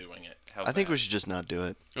me doing it. How's I think that? we should just not do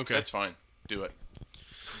it. Okay. That's fine. Do it.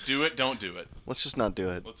 Do it. Don't do it. Let's just not do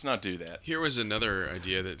it. Let's not do that. Here was another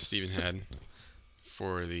idea that Steven had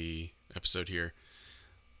for the episode here.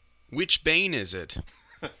 Which Bane is it?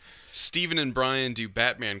 Steven and Brian do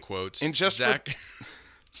Batman quotes. And just Zach.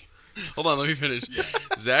 Hold on, let me finish.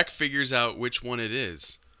 Zach figures out which one it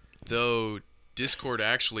is. Though Discord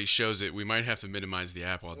actually shows it, we might have to minimize the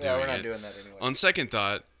app while doing it. that anyway. On second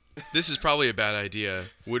thought, this is probably a bad idea.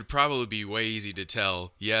 Would probably be way easy to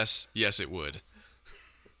tell. Yes, it would.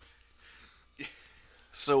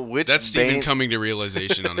 So which That's Steven Bane- coming to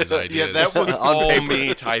realization on his ideas. Yeah, that was On all paper.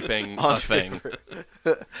 me typing On a thing.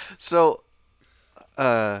 So,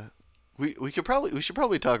 we should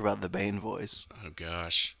probably talk about the Bane voice Oh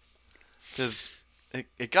gosh. because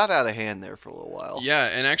it got out of hand there for a little while. Yeah,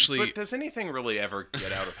 and actually, But does anything really ever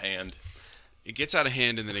get out of hand? it gets out of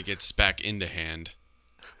hand and then it gets back into hand.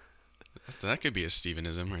 That could be a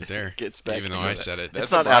Stevenism right there. Gets back even though into I it. said it. That's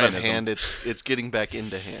It's not a out of Brianism. hand. It's getting back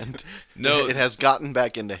into hand. No. it has gotten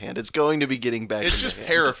back into hand. It's going to be getting back. It's into just hand.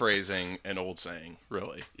 paraphrasing an old saying,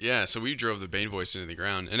 really. Yeah, so we drove the Bane voice into the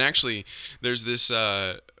ground. And actually, there's this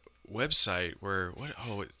website where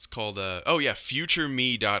it's called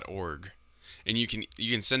futureme.org. And you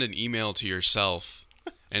can send an email to yourself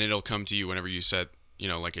and it'll come to you whenever you set,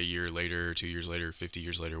 like a year later, 2 years later, 50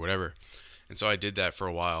 years later, whatever. And so I did that for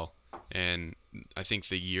a while. And I think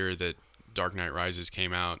the year that Dark Knight Rises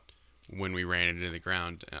came out, when we ran it into the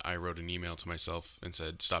ground, I wrote an email to myself and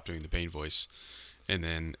said, stop doing the Bane voice. And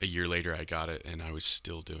then a year later, I got it, and I was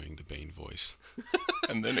still doing the Bane voice.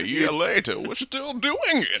 And then a year later, we're still doing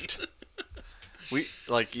it.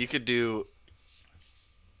 You could do.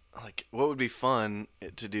 What would be fun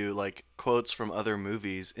to do? Quotes from other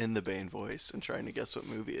movies in the Bane voice and trying to guess what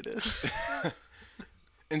movie it is.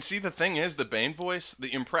 And see, the thing is, the Bane voice,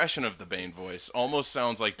 the impression of the Bane voice, almost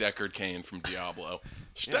sounds like Deckard Cain from Diablo.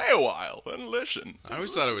 Stay a while and listen. I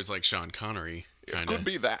always thought it was like Sean Connery, It kind could of.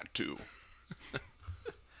 be that, too.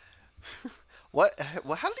 What?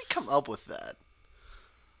 How did he come up with that?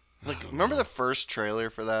 Remember the first trailer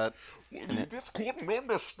for that? just couldn't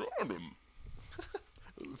understand him.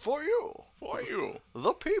 For you, For you.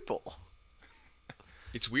 the people.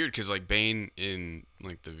 It's weird because Bane in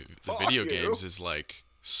the Fuck video you. games is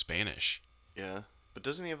Spanish. Yeah, but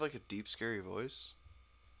doesn't he have a deep, scary voice?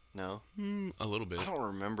 No, A little bit. I don't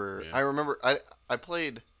remember. Yeah. I remember I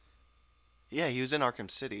played. Yeah, he was in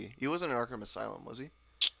Arkham City. He wasn't in Arkham Asylum, was he?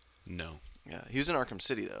 No. Yeah, he was in Arkham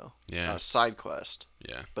City though. Yeah. Side quest,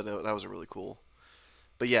 Yeah. but that was a really cool.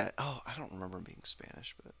 But yeah, I don't remember him being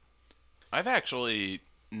Spanish, but I've actually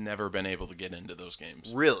never been able to get into those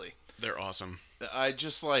games. really, They're awesome. I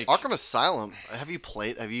just like... Arkham Asylum. Have you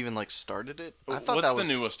played? Have you even started it? I thought What's that was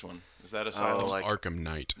the newest one? Is that Asylum? It's like- Arkham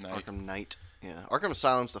Knight. Knight? Arkham Knight. Yeah, Arkham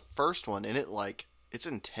Asylum's the first one, and it's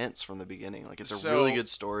intense from the beginning. It's a really good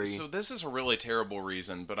story. So this is a really terrible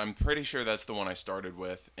reason, but I'm pretty sure that's the one I started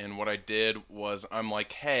with. And what I did was I'm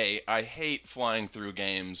like, hey, I hate flying through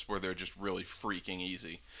games where they're just really freaking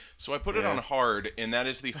easy. So I put it Yeah. on hard, and that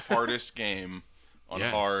is the hardest game on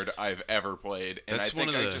Yeah. hard I've ever played. And That's I think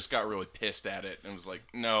one of I the- just got really pissed at it and was like,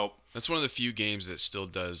 no, That's one of the few games that still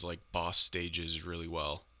does boss stages really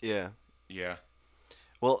well. yeah. yeah.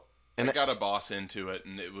 Well, and I got a boss into it,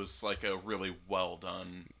 and it was a really well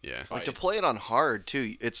done. Yeah. fight. to play it on hard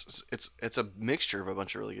too, it's a mixture of a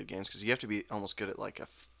bunch of really good games because you have to be almost good at a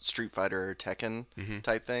Street Fighter or Tekken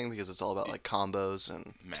type thing because it's all about combos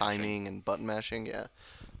and Mashing. timing and button mashing. Yeah,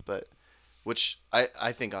 but which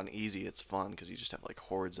I think on easy it's fun because you just have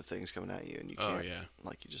hordes of things coming at you and you Oh, can't yeah.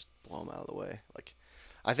 you just blow them out of the way.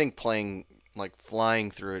 I think playing flying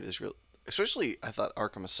through it is real. Especially I thought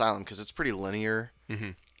Arkham Asylum because it's pretty linear.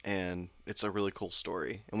 And it's a really cool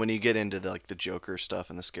story. And when you get into the Joker stuff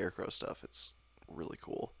and the Scarecrow stuff, it's really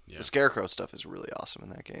cool. Yeah. The Scarecrow stuff is really awesome in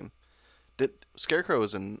that game. Scarecrow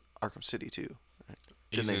was in Arkham City too. Right?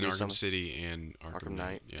 He's they in do Arkham some- City and Arkham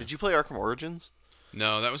Knight. Yeah. Did you play Arkham Origins?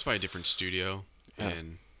 No, that was by a different studio, Yeah.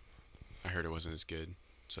 and I heard it wasn't as good.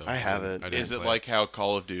 So I have it. didn't Is it play like how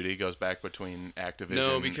Call of Duty goes back between Activision?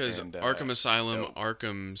 No, because and, Arkham Asylum, no.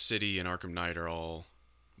 Arkham City, and Arkham Knight are all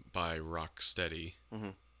by Rocksteady,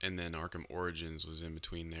 Mhm. and then Arkham Origins was in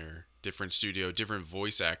between there. Different studio, different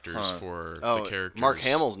voice actors Huh. for Oh, the characters. Mark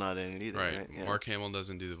Hamill's not in it either, right? Right. Yeah. Mark Hamill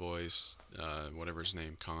doesn't do the voice. Whatever his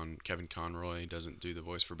name, Kevin Conroy doesn't do the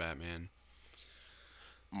voice for Batman.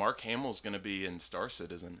 Mark Hamill's going to be in Star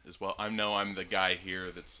Citizen as well. I know I'm the guy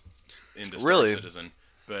here that's into Star Really? Citizen,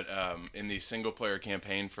 but in the single player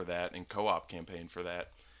campaign for that and co-op campaign for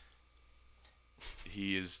that,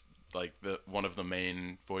 he is like one of the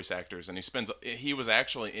main voice actors, and he was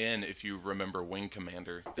actually in, if you remember, Wing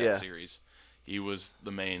Commander, that Yeah. series. He was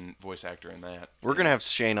the main voice actor in that. We're gonna have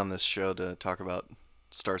Shane on this show to talk about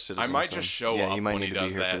Star Citizen. I might so- just show yeah, up you might when need he to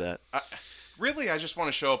does be here that. for that. Really, I just want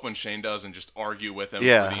to show up when Shane does and just argue with him.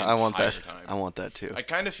 Yeah, for the I want entire that. Time. I want that too. I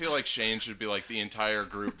kind of feel like Shane should be like the entire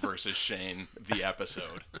group versus Shane, the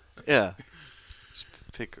episode. Yeah. Just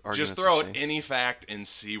pick arguments. Just throw with out Shane. any fact and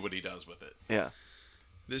see what he does with it. Yeah.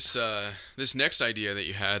 This next idea that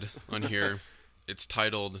you had on here, it's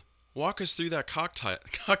titled "Walk us through that cocktail."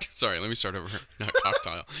 Sorry, let me start over. Not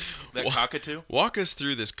cocktail. That Wa- cockatoo? Walk us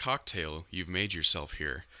through this cocktail you've made yourself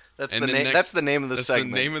here. That's And the then name. next- That's the name of the That's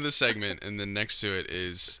segment. the name of the segment, and then next to it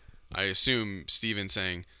is, I assume, Steven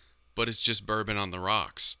saying, "But it's just bourbon on the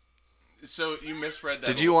rocks." So you misread that.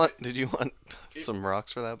 Did you want some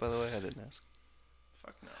rocks for that? By the way, I didn't ask.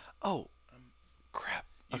 Fuck no. Oh, crap.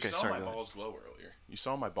 You Okay, saw sorry. my Go ahead. balls glow earlier. You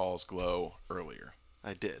saw my balls glow earlier.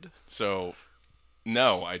 I did. So,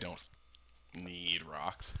 no, I don't need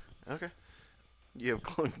rocks. Okay. You have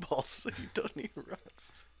glowing balls, so you don't need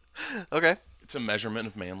rocks. Okay. It's a measurement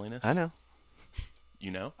of manliness. I know.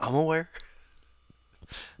 You know? I'm aware.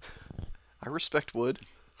 I respect wood.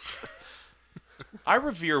 I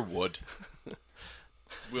revere wood.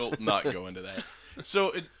 We'll not go into that.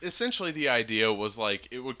 So essentially, the idea was like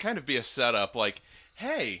it would kind of be a setup. Like,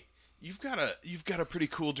 hey, you've got a pretty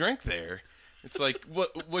cool drink there. It's like,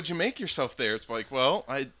 what'd you make yourself there? It's like, well,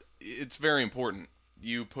 it's very important.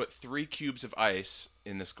 You put 3 cubes of ice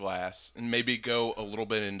in this glass, and maybe go a little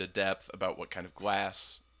bit into depth about what kind of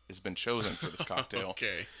glass has been chosen for this cocktail.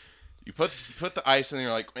 Okay. You put the ice in, and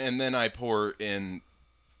you're like, and then I pour in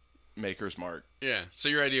Maker's Mark. Yeah. So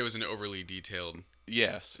your idea was an overly detailed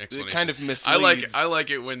Yes, it explanation. kind of misleads. I like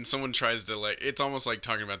it when someone tries to it's almost like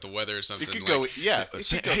talking about the weather or something. It could like, go, yeah. it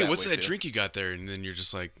Say, could go hey, that what's way, that too. drink you got there? And then you're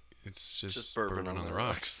just like, it's just bourbon on the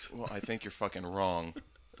rocks. Well, I think you're fucking wrong.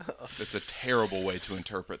 That's a terrible way to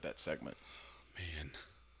interpret that segment. Man,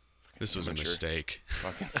 this was a amateur. mistake.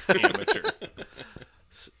 Fucking amateur.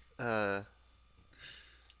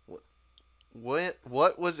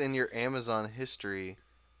 What was in your Amazon history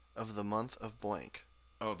of the month of blank?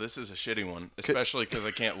 Oh, this is a shitty one, especially because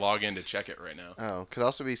I can't log in to check it right now. Oh, could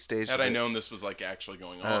also be staged. Had I with- known this was like actually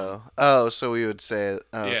going on, Oh, so we would say,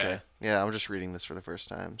 oh, Yeah. okay. Yeah, I'm just reading this for the first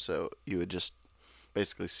time. So you would just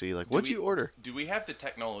basically see, like, what'd we- you order? do we have the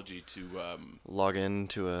technology to? Log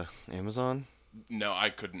into a Amazon? No,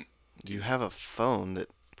 I couldn't. Do you have a phone that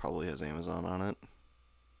probably has Amazon on it?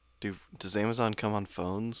 Does Amazon come on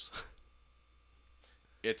phones?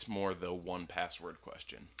 It's more the one password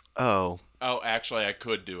question. Oh, Oh, actually, I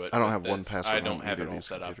could do it. I don't but have one that's- password I on don't have either it of all these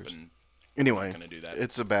set up, computers. and anyway, I'm not gonna do that.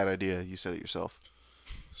 it's a bad idea. You said it yourself.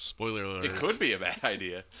 Spoiler alert. It could be a bad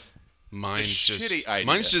idea. Mine's It's a just shitty idea.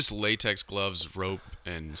 mine's just latex gloves, rope,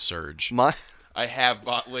 and surge. My, I have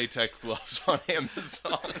bought latex gloves on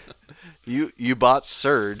Amazon. you bought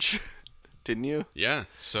Surge, didn't you? Yeah.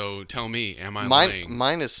 So tell me, am I Mine lying?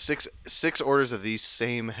 mine is six orders of these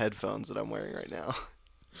same headphones that I'm wearing right now,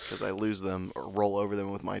 because I lose them or roll over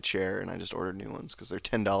them with my chair, and I just ordered new ones because they're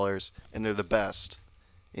 $10 and they're the best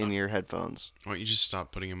in-ear headphones. Why don't you just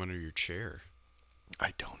stop putting them under your chair?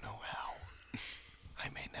 I don't know how. I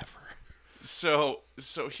may never. So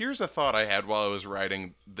here's a thought I had while I was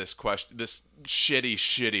writing this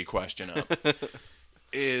shitty question up.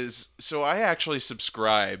 So I actually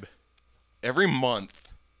subscribe every month.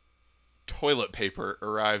 Toilet paper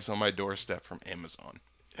arrives on my doorstep from Amazon,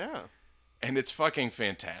 Yeah. and it's fucking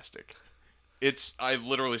fantastic. I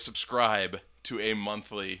literally subscribe to a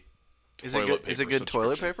monthly. Is it good? Is it good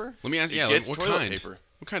toilet paper? Let me ask. It Yeah. gets what toilet kind? paper.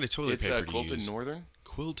 What kind of toilet It's paper do you Quilted use? Northern.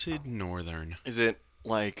 Quilted Northern. Is it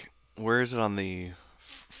like, where is it on the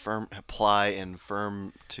firm ply and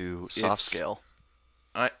firm to soft It's- scale?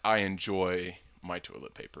 I enjoy my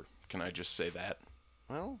toilet paper. Can I just say that?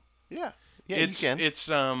 Well, yeah. Yeah, it's you can. it's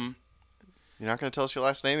You're not going to tell us your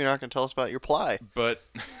last name. You're not going to tell us about your ply. but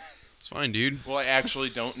It's fine, dude. well, I actually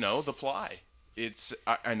don't know the ply.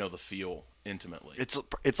 I know the feel intimately.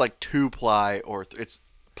 It's like 2 ply or it's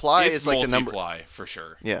ply It's is like the number. multiply for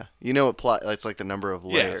sure. Yeah, you know what ply? It's like the number of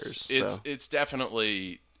layers. Yes, so it's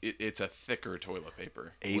definitely it's a thicker toilet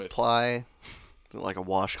paper. 8 with- ply, like a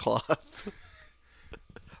washcloth,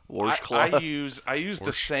 washcloth. I use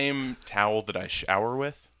the same towel that I shower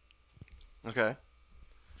with Okay.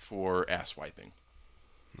 for ass wiping.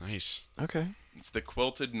 Nice. Okay. It's the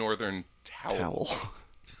Quilted Northern Towel.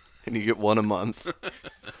 And you get one a month.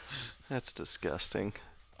 That's disgusting.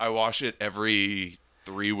 I wash it every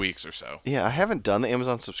 3 weeks or so. Yeah, I haven't done the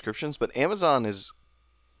Amazon subscriptions, but Amazon is,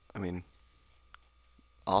 I mean,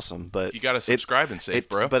 awesome. But You got to subscribe and save,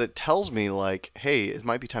 bro. But it tells me like, hey, it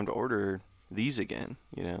might be time to order these again,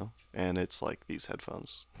 and it's like these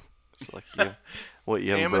headphones. It's like,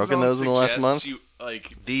 you haven't broken those in the last month? You,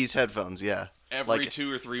 like These headphones, yeah. every like,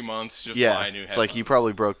 2 or 3 months, just yeah, buy new headphones. it's like you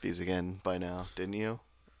probably broke these again by now, didn't you?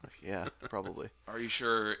 Like, yeah, probably. Are you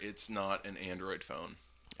sure it's not an Android phone?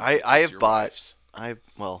 I It's have your bought. wife's.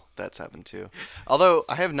 Well, that's happened too. Although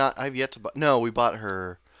I've yet to buy. No, we bought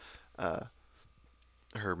her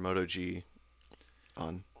Moto G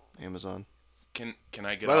on Amazon. Can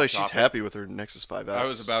I get By off the way, she's topic? happy with her Nexus 5X. I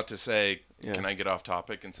was about to say, Yeah. can I get off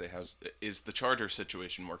topic and say, is the charger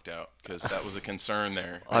situation worked out? Because that was a concern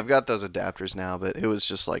there. I've got those adapters now, but it was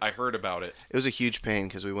just like I heard about it. it was a huge pain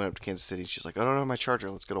because we went up to Kansas City. She's like, I don't have my charger.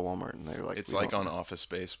 Let's go to Walmart, and they're like, It's "We like don't." on Office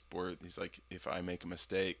Space where he's like, if I make a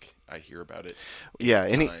mistake, I hear about it. Yeah,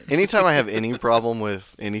 time. anytime I have any problem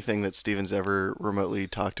with anything that Steven's ever remotely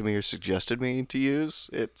talked to me or suggested me to use,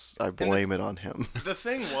 I blame it on him. The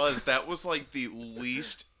thing was, that was like the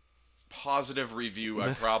least positive review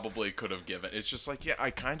I probably could have given. It's just like, yeah,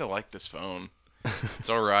 I kind of like this phone. It's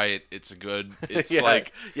all right. It's good. It's yeah,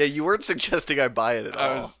 like yeah, you weren't suggesting I buy it at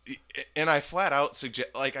all. I flat out suggest.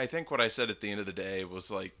 Like, I think what I said at the end of the day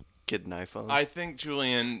was like, Get an iPhone. I think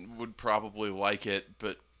Julian would probably like it,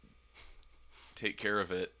 but take care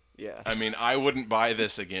of it. Yeah. I mean, I wouldn't buy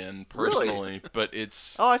this again Really? personally, but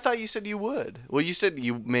it's. Oh, I thought you said you would. Well, you said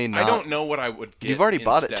you may not. I don't know what I would get. You've already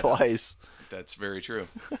bought it instead of. twice. That's very true.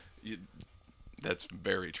 That's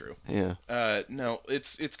very true. Yeah. No,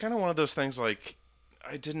 it's kind of one of those things like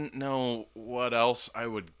I didn't know what else I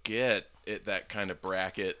would get at that kind of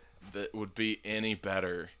bracket that would be any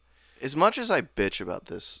better. As much as I bitch about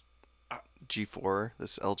this G4,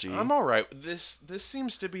 this LG, I'm all right. This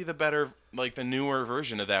seems to be the better, like the newer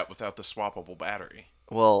version of that without the swappable battery.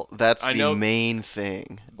 well, that's I the know main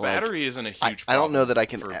thing. Battery isn't a huge I don't know that I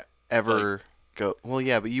can problem for- ever go. Well,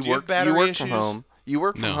 yeah, but you Do you work. have You battery work from issues? home. You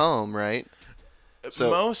work from No. home, right? So-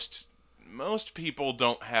 most people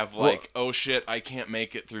don't have like, oh shit, I can't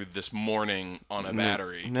make it through this morning on a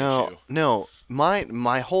battery No, issue. no.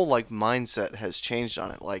 My whole like mindset has changed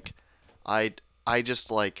on it. Like, I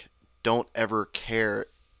just like don't ever care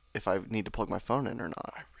if I need to plug my phone in or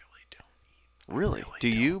not. I really don't. Really? Do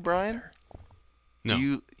you, Brian? No.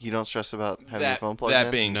 You don't stress about having your phone plugged that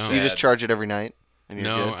in? being No. said, You just charge it every night and you're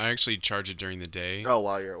No, good? I actually charge it during the day. Oh,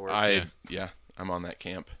 while you're at work. Yeah, I'm on that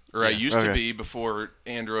camp. Or I used Okay. to be before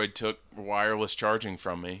Android took wireless charging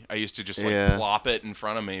from me. I used to just like Yeah. plop it in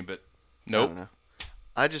front of me, but I nope. don't know.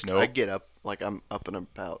 I just I Nope. get up like I'm up and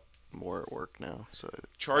about more at work now. So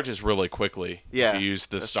Charges really quickly. Yeah, if you use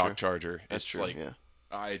the that's stock true. charger. that's It's true. like yeah.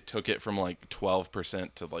 I took it from like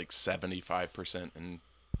 12% to like 75% in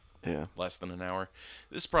Yeah. less than an hour.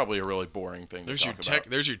 This is probably a really boring thing There's to your talk tech.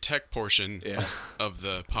 about. There's your tech portion Yeah. of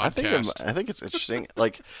the I podcast. think it's interesting.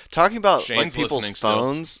 Like talking about like Shane's people's listening still.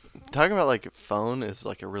 phones. Talking about like phone is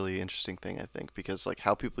like a really interesting thing. I think because like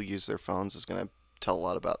how people use their phones is gonna tell a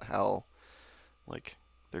lot about how like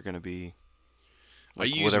they're gonna be. I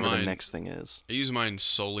Like, use whatever the mine- next thing is. I use mine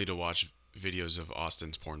solely to watch videos of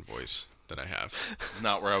Austin's porn voice that I have.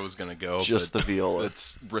 Not where I was gonna go. Just but the viola.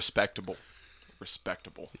 It's respectable.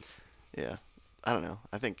 Respectable. Yeah. I don't know.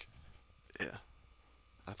 I think. Yeah.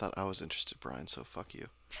 I thought I was interested, Brian. So fuck you.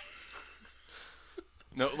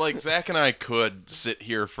 No, like Zach and I could sit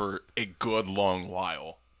here for a good long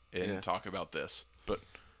while and Yeah. talk about this, but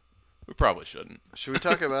we probably shouldn't. Should we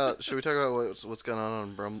talk about what's going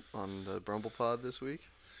on the Brumble Pod this week?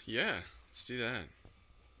 Yeah, let's do that.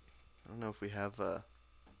 I don't know if we have.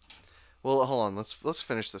 Well, hold on. Let's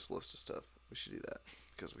finish this list of stuff. We should do that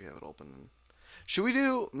because we have it open. And should we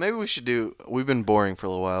do? Maybe we should do. We've been boring for a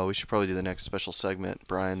little while. We should probably do the next special segment,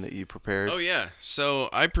 Brian, that you prepared. Oh yeah. So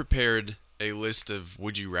I prepared a list of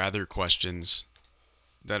would you rather questions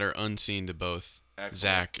that are unseen to both Excellent.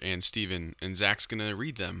 Zach and Steven, and Zach's gonna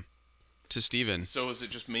read them. to Steven. So is it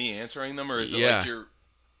just me answering them, or is it Yeah. like you're?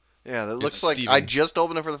 Yeah, that looks It's like Steven. I just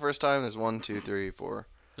opened it for the first time. There's 1, 2, 3, 4,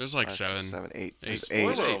 There's like 5, 7. 6, 7, 8. Eight. There's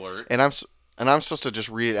Spoiler 8. alert. And I'm supposed to just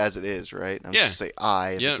read it as it is, right? I'm Yeah. supposed to say I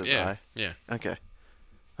if Yeah, it says yeah, I. yeah, Okay.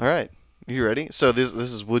 All right. You ready? So this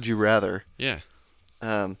is Would You Rather. yeah.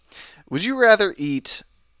 Would you rather eat?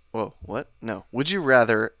 Whoa, what? No. Would you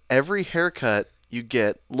rather every haircut you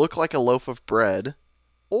get look like a loaf of bread,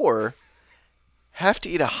 or have to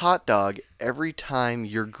eat a hot dog every time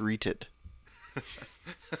you're greeted?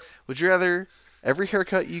 Would you rather every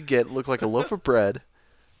haircut you get look like a loaf of bread,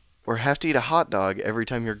 or have to eat a hot dog every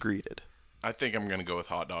time you're greeted? I think I'm gonna go with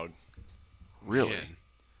hot dog. Really? Man.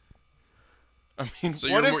 I mean, So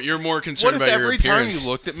what you're more what concerned if about your every time appearance.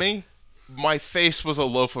 you looked at me, my face was a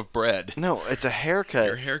loaf of bread? No, it's a haircut.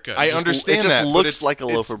 Your haircut. I Just understand it just that, but looks it's- like a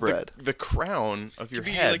loaf it's of bread. The crown of your could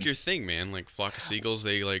be head. like your thing, man. Like Flock of Seagulls,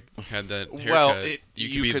 they like had that haircut. well, you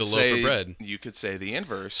could be the loaf say, of bread. You could say the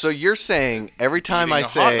inverse. So you're saying every time Eating I a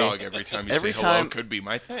say hot dog every time you every say hello time- could be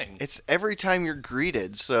my thing. it's every time you're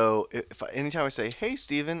greeted. So if anytime I say "Hey,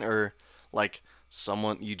 Steven," or like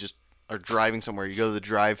someone you just are driving somewhere, you go to the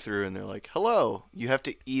drive-through and they're like "Hello," you have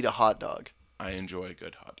to eat a hot dog. I enjoy a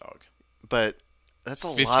good hot dog. But that's a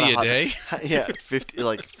 50 lot of a hot day? yeah, 50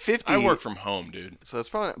 like 50. I work from home, dude. so it's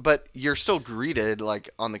probably but you're still greeted like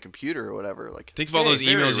on the computer or whatever like Think of all those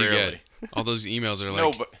Very emails you rarely. get. All those emails are like,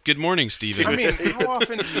 No, but- "Good morning, Steven." I mean, how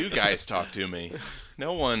often do you guys talk to me?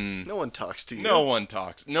 No one. no one talks to you. No one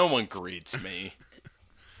talks. No one greets me.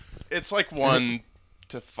 It's like 1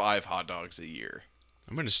 to 5 hot dogs a year.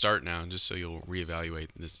 I'm going to start now, just so you'll reevaluate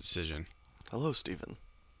this decision. Hello, Steven.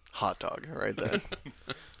 Hot dog, right then.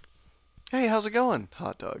 Hey, how's it going?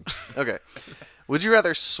 Hot dog. Okay. Would you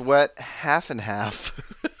rather sweat half and half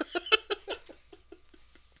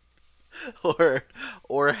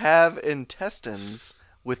or have intestines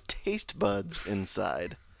with taste buds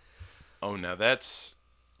inside? Oh, now that's.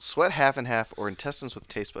 Sweat half and half or intestines with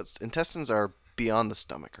taste buds. Intestines are beyond the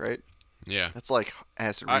stomach, right? Yeah. That's like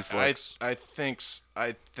acid reflux. I think.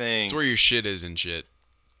 It's where your shit is and shit.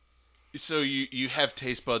 So you have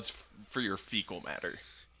taste buds for your fecal matter.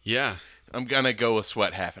 Yeah. I'm gonna go with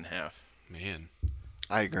sweat half and half. Man.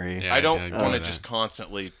 I agree. Yeah. I don't I'd go want to with just that.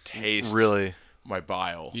 constantly taste Really? my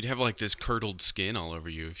bile. You'd have like this curdled skin all over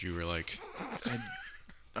you if you were like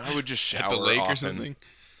I would just shower at the lake often. or something.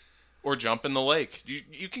 Or jump in the lake.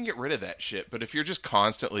 You can get rid of that shit, but if you're just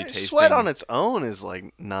constantly tasting Sweat on its own is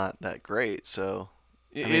like not that great, so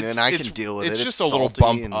I mean, and I can deal with it. It's It's just a little salty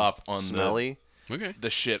bump and up on smelly. Okay. the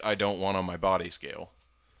shit I don't want on my body scale.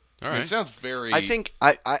 All I mean, right. it sounds very. I think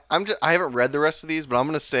I haven't read the rest of these, but I'm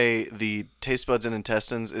gonna say the taste buds and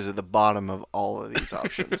intestines is at the bottom of all of these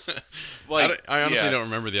options. like I honestly yeah, don't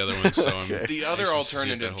remember the other ones, so I'm The other anxious to see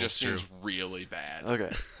if that alternative holds just true. seems really bad. Okay.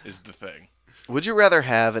 Is the thing. Would you rather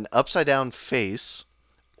have an upside down face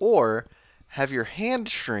or have your hand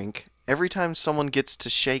shrink every time someone gets to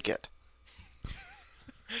shake it?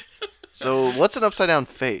 So what's an upside down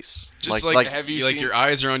face? Just like, have you like seen- your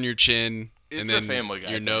eyes are on your chin, and It's a then Family Guy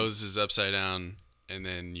your thing. nose is upside down, and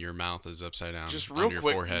then your mouth is upside down Just on real your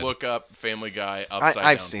quick, forehead. look up Family Guy upside down.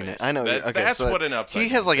 I've seen face. it. I know. That, okay, that's so what an upside. He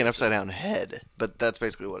has down like an face upside is. down head, but that's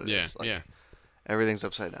basically what it is. Yeah, Like, yeah. Everything's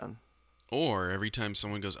upside down. Or every time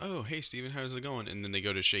someone goes, "Oh, hey, Steven, how's it going?" and then they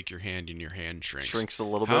go to shake your hand, and your hand shrinks. Shrinks a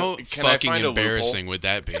little How bit. Can I fucking find a embarrassing would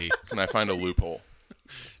that be? Can I find a loophole?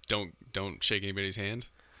 Don't shake anybody's hand.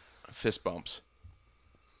 Fist bumps.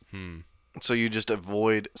 So you just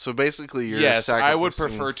avoid. So basically, you're Yes, I would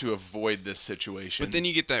sacrificing- prefer to avoid this situation. But then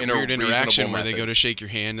you get that in a weird interaction reasonable where they method. go to shake your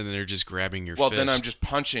hand, and then they're just grabbing your Well, fist. then I'm just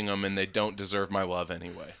punching them, and they don't deserve my love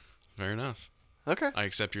anyway. Fair enough. Okay. I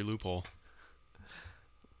accept your loophole.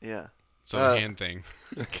 Yeah. So Uh, the hand thing.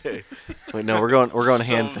 Okay. Wait, no, we're going So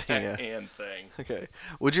hand that thing. Yeah. hand thing. Okay.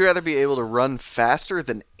 Would you rather be able to run faster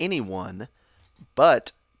than anyone,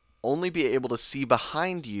 but only be able to see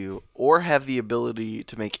behind you, or have the ability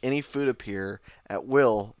to make any food appear at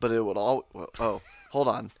will, but it would all? Oh, hold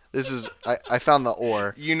on. This is I found the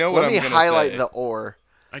or. You know what Let I'm me gonna highlight say. the or.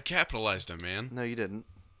 I capitalized him, man. No, you didn't.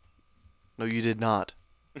 No, you did not.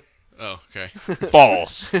 Oh, okay.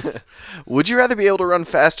 False. Would you rather be able to run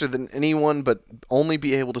faster than anyone, but only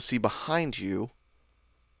be able to see behind you?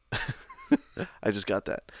 I just got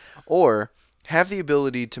that. Or have the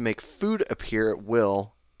ability to make food appear at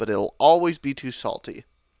will, but it'll always be too salty.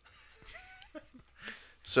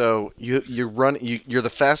 So you're the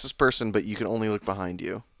fastest person, but you can only look behind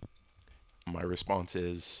you. My response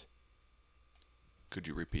is, could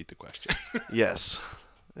you repeat the question? Yes,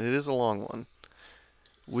 it is a long one.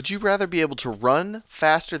 Would you rather be able to run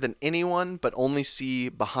faster than anyone, but only see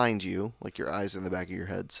behind you, like your eyes in the back of your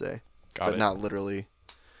head, say? Got but it. not literally,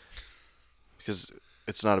 because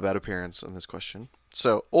it's not about appearance on this question.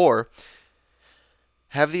 So, or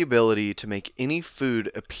have the ability to make any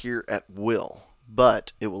food appear at will,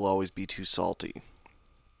 but it will always be too salty.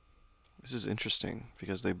 This is interesting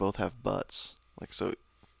because they both have buts. Like, so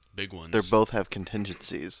Big ones. they both have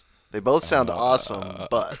contingencies. They both sound awesome,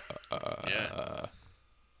 but Yeah.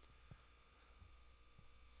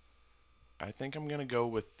 I think I'm gonna go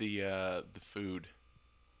with the food.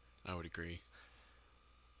 I would agree.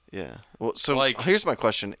 yeah. Well, so Like, here's my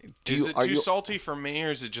question: Is it too salty for me,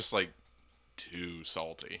 or is it just like too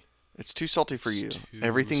salty? It's too salty for It's you. too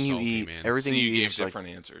Everything you salty, eat, man. everything So you you eat gave is like, different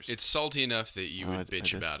answers. It's salty enough that you Oh, would I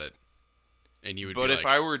bitch did. about it, and you would. But be if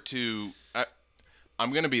like, I were to,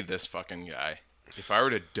 I'm gonna be this fucking guy. If I were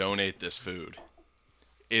to donate this food,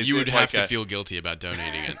 you would it have like to a- feel guilty about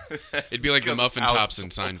donating it. It'd be like the Because muffin how tops in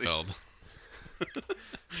salty. Seinfeld.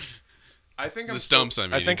 I think I'm The still- stumps, I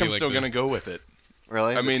mean, I think it'd be I'm like still the- gonna go with it.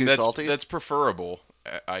 really? I They're mean, too that's salty. that's preferable.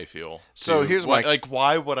 I feel. So to- here's why, my- like.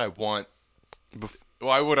 Why would I want? Bef-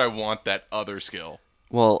 Why would I want that other skill?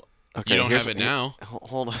 well, okay. You don't here's have it what- now.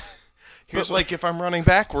 Hold on. But like, if I'm running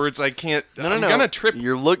backwards, I can't. No, I'm no. gonna trip.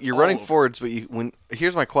 You're all running over. forwards, but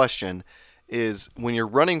here's my question: is when you're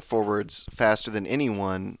running forwards faster than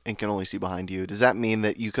anyone and can only see behind you, does that mean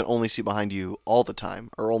that you can only see behind you all the time,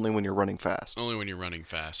 or only when you're running fast? Only when you're running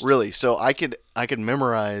fast. Really? So I could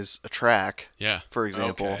memorize a track, Yeah. for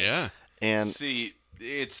example, Okay. Yeah. and See,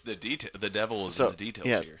 it's the detail. The devil is So, in the details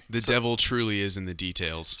yeah. here. The devil truly is in the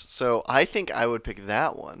details. so I think I would pick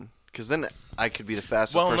that one because then I could be the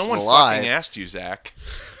fastest Well, no person one alive. fucking asked you, Zach.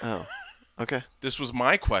 Oh, okay. This was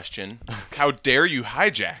my question. How dare you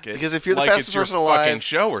hijack it? Because if you're the like fastest it's your person alive, fucking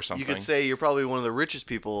show or something. You could say you're probably one of the richest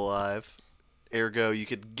people alive. Ergo, you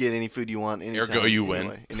could get any food you want anytime. Ergo, you win.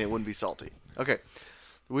 anyway, and it wouldn't be salty. Okay.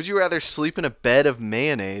 Would you rather sleep in a bed of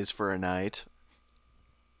mayonnaise for a night,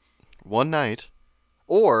 one night,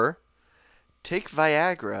 or take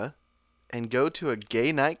Viagra and go to a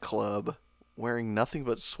gay nightclub wearing nothing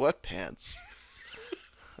but sweatpants?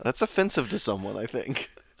 That's offensive to someone, I think.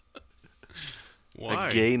 Why?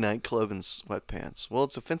 A gay nightclub in sweatpants. Well,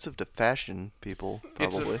 it's offensive to fashion people,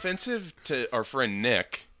 It's probably. offensive to our friend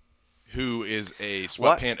Nick, who is a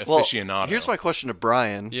What- sweatpant well, aficionado. Here's my question to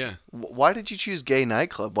Brian. Yeah. Why did you choose gay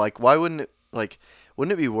nightclub? Like, why wouldn't it, like,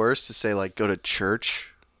 wouldn't it be worse to say, like, go to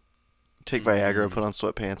church, take Viagra, put on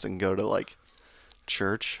sweatpants, and go to, like,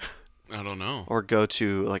 church? I don't know. Or go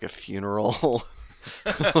to, like, a funeral?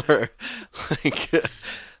 Or, like,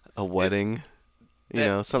 a wedding?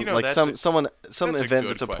 that's some a- some that's a event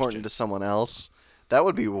good that's important question. to someone else. That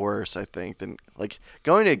would be worse, I think, than like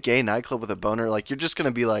going to a gay nightclub with a boner. Like you're just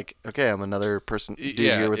gonna be like, okay, I'm another person, dude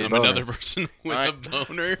Yeah, here with a I'm boner, Another person with I- a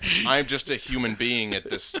boner. I'm just a human being at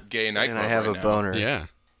this gay and nightclub I have right a now. boner. Yeah.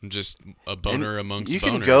 Just a boner amongst you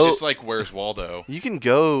can boners. go- It's like Where's Waldo? You can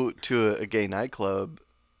go to a gay nightclub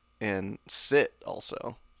and sit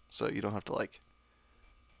also, so you don't have to like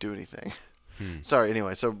do anything. Sorry.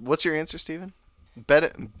 Anyway, so what's your answer, Steven?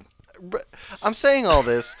 I'm saying all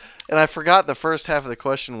this, and I forgot the first half of the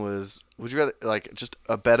question was: would you rather like just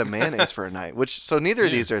a bed of mayonnaise for a night? Which so neither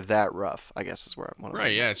of these are that rough. I guess is where I want to.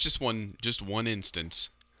 Right, yeah, it's just one instance.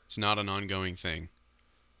 It's not an ongoing thing.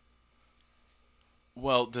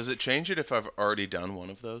 Well, does it change it if I've already done one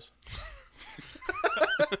of those?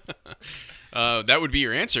 That would be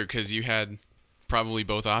your answer because you had probably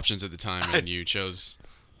both options at the time and you chose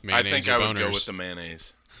I mayonnaise think or I boners. would go with the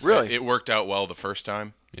mayonnaise. Really? It worked out well the first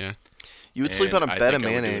time. Yeah. You would sleep and on a I bed of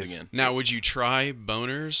think I would do it mayonnaise. again. Now, would you try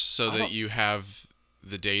boners so I that don't- you have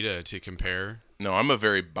the data to compare? No, I'm a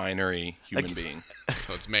very binary human being.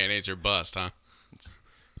 So it's mayonnaise or bust, huh?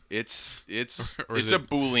 It's Or is it's a it-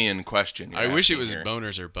 Boolean question. I you're wish it asking was here.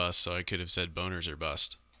 boners or bust, so I could have said boners or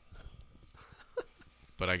bust.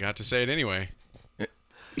 But I got to say it anyway.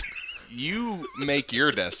 You make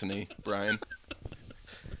your destiny, Brian.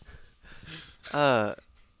 Not.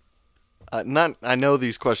 I know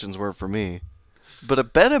these questions weren't for me, but a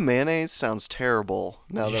bed of mayonnaise sounds terrible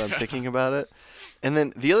now that I'm thinking about it. And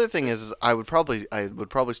then the other thing is I would probably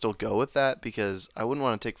still go with that because I wouldn't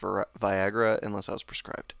want to take Viagra unless I was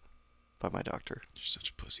prescribed by my doctor. You're such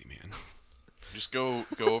a pussy, man. Just go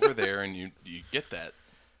over there and you get that.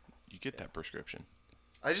 You get that prescription.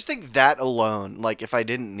 I just think that alone, like if I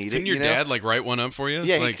didn't need Couldn't it, your you know? dad like write one up for you?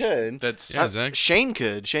 Yeah, like, he could. That's Yeah, Zach. Shane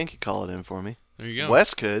could. Shane could call it in for me. There you go.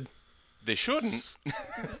 Wes could. they shouldn't.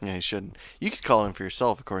 Yeah, he shouldn't. You could call it in for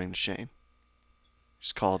yourself, according to Shane.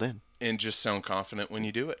 Just call it in. And just sound confident when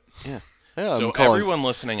you do it. Yeah. Yeah, So I'm calling. everyone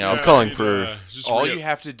listening out, I'm calling for. all you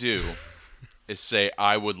have to do is say,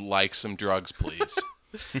 "I would like some drugs, please,"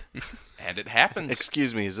 And it happens.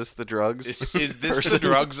 Excuse me, is this the drugs? Is this person? the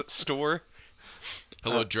drugs store?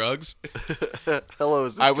 Hello, drugs. Hello,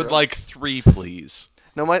 is this I would drugs? like 3, please.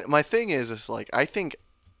 No, my thing is like I think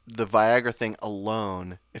the Viagra thing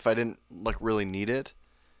alone, if I didn't like really need it,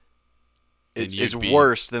 Then is you'd be-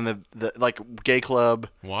 worse than the like gay club.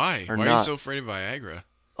 Why? Or Why are you not. so afraid of Viagra?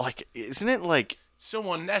 Like, isn't it like?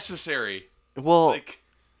 So unnecessary. Well, Like,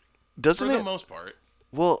 doesn't for the it? most part.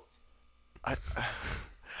 Well,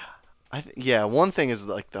 yeah. One thing is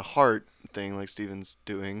like the heart thing, like Steven's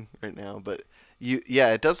doing right now, but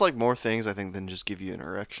it does like more things I think than just give you an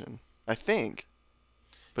erection. I think,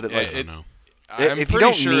 but it Yeah, like I don't know. I'm if you pretty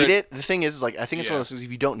don't sure need it, the thing is like I think it's one Yeah. of those things.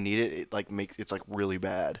 If you don't need it, it like makes it's like really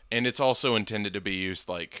bad. And it's also intended to be used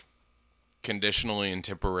like conditionally and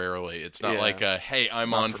temporarily. It's not Yeah. like a, hey, I'm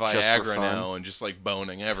Not on for- just for Viagra fun. now and just like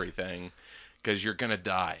boning everything because you're going to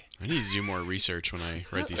die. I need to do more research when I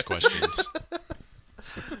write these questions.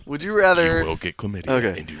 Would you rather? You will get chlamydia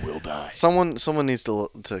Okay. and you will die. Someone needs to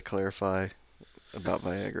clarify about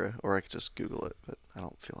Viagra, or I could just Google it, but I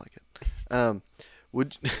don't feel like it.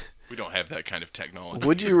 Would We don't have that kind of technology.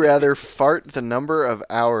 Would you rather fart the number of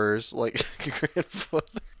hours like grandfather?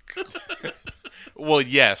 Well,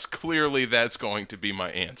 yes, clearly that's going to be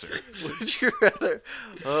my answer. Would you rather?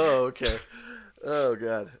 Oh, okay. Oh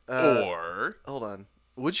God. Or Hold on.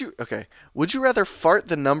 Would you rather fart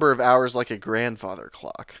the number of hours like a grandfather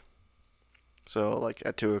clock? So like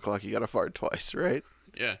at 2:00 you gotta fart twice, right?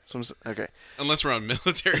 Yeah. So okay. Unless we're on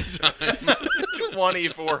military time.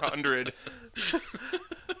 2400.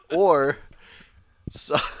 Or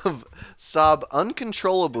sob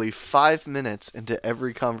uncontrollably 5 minutes into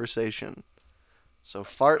every conversation. So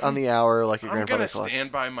fart on the hour like a I'm grandfather going to clock.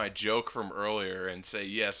 stand by my joke from earlier and say,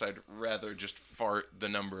 yes, I'd rather just fart the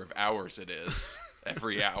number of hours it is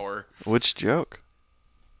every hour. Which joke?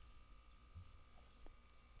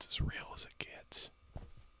 It's as real as it gets.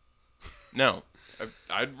 No,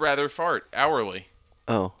 I'd rather fart hourly.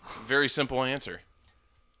 Oh, Very simple answer.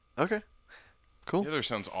 okay. Cool. The other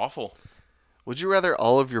sounds awful. Would you rather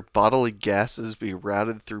all of your bodily gases be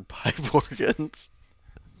routed through pipe organs?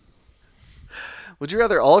 Would you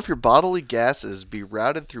rather all of your bodily gases be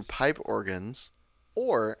routed through pipe organs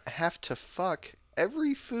or have to fuck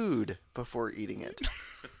every food before eating it?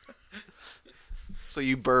 So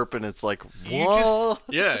you burp and it's like, You whoa.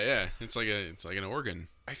 Yeah. It's like an organ.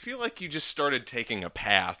 I feel like you just started taking a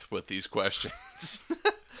path with these questions.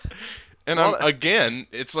 And Well, again,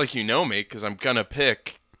 it's like you know me because I'm going to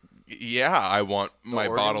pick, I want my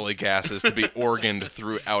organs? bodily gases to be organed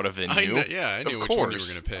through out of a I new. know, yeah, I knew Of which one you were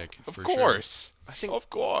course. going to pick. Of for sure. course. I think- Of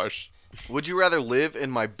course. Would you rather live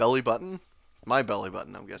in my belly button? My belly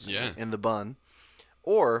button, I'm guessing. Yeah. In the bun.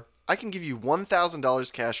 Or I can give you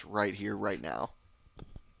 $1,000 cash right here, right now.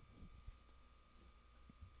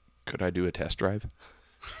 Could I do a test drive?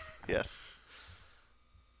 Yes.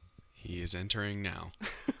 He is entering now.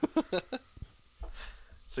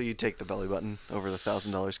 So you take the belly button over the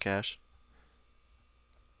 $1,000 cash?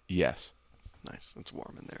 Yes. Nice. It's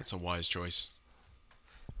warm in there. That's a wise choice.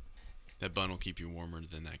 That bun will keep you warmer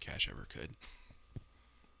than that cash ever could.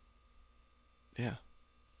 Yeah.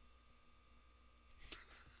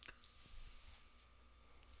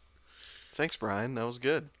 Thanks, Brian. That was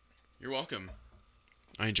good. You're welcome.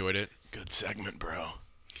 I enjoyed it. Good segment, bro.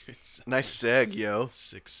 It's Nice seg, yo.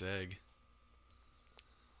 sick seg.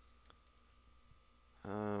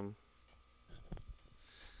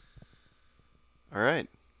 All right.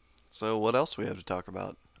 So what else we have to talk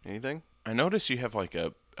about? Anything? I notice you have like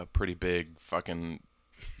a pretty big fucking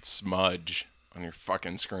smudge on your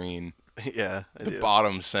fucking screen. Yeah, I The do.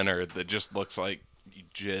 bottom center that just looks like you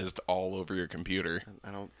jizzed all over your computer.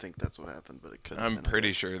 I don't think that's what happened, but it could. I'm have been, I pretty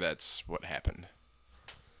guess. sure that's what happened.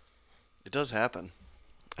 It does happen.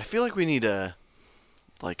 I feel like we need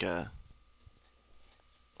like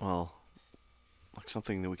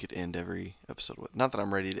something that we could end every episode with. Not that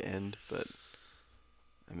I'm ready to end, but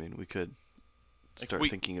I mean, we could Like, start we-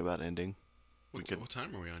 thinking about ending. What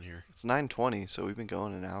time are we on here? It's 9:20, so we've been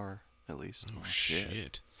going an hour at least. Oh,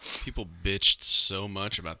 shit. People bitched so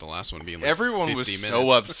much about the last one being like Everyone 50 was minutes. so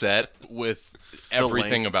upset with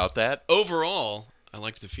everything length. about that. Overall, I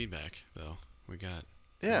liked the feedback, though. We got.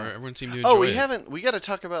 Yeah. Everyone seemed to enjoy Oh, we it. haven't. We got to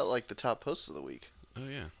talk about like the top posts of the week. Oh,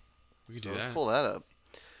 yeah. We could So do let's that. pull that up.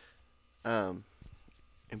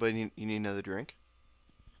 Anybody you need another drink?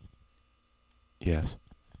 Yes,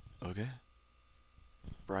 Okay.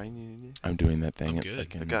 Brian, you need? I'm doing that thing I'm at, good.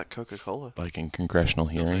 like, I in, got Coca-Cola. like in congressional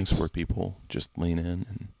hearings thanks. where people just lean in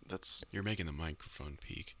and That's You're making the microphone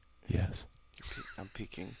peak. yes. I'm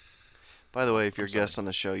peeking. By the way, if you're a guest on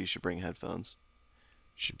the show, you should bring headphones.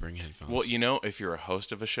 should bring headphones. Well, you know, if you're a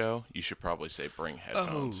host of a show, you should probably say bring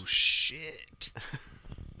headphones. Oh shit!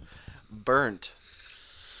 Burnt.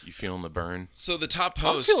 You feeling the burn? So the top I'm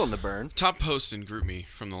post. feeling the burn. Top post in GroupMe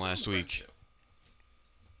from the last week.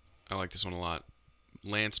 I like this one a lot.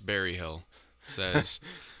 Lance Berryhill says,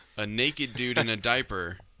 "A naked dude in a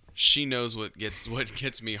diaper. She knows what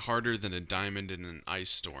gets me harder than a diamond in an ice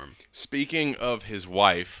storm." Speaking of his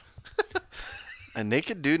wife, A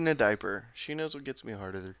naked dude in a diaper. She knows what gets me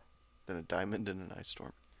harder than a diamond in an ice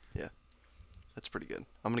storm. Yeah. That's pretty good.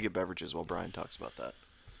 I'm going to get beverages while Brian talks about that.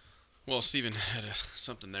 Well, Steven had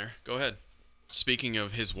something there. Go ahead. Speaking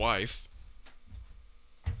of his wife.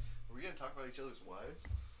 Are we going to talk about each other's wives?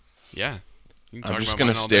 Yeah. You can I'm talk just about going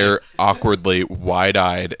mine to all stare day. awkwardly,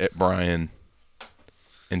 wide-eyed at Brian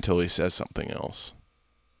until he says something else.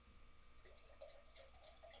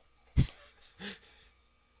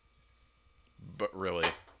 But really,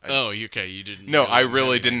 Okay. You didn't. no, I didn't have really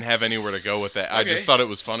anything. didn't have anywhere to go with that. I Okay. just thought it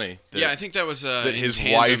was funny. Yeah, I think that was that his in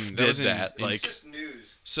tandem. wife That did was that. Like, Just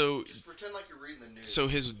news. So Just pretend like you're reading the news. so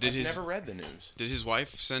his did I've his never read the news. did his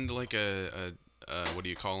wife send like a what do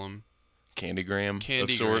you call them? Candygram of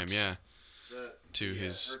Candygram, sorts. yeah, The- to yeah,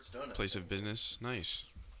 his Hertz Donut place thing. of business. Nice.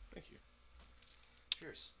 Thank you.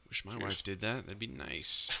 Cheers. Wish my wife did that. That'd be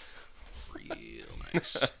nice. Real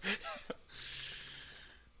nice.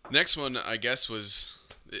 Next one, I guess, was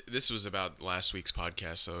this was about last week's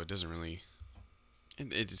podcast, so it doesn't really.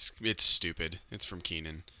 It's stupid. It's from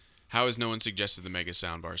Keenan. How has no one suggested the Mega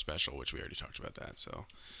Soundbar special? Which we already talked about that. So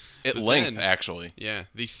At But length, then- actually. yeah,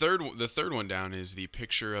 the third one down is the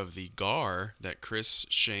picture of the gar that Chris,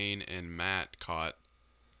 Shane, and Matt caught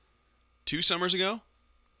 2 summers ago.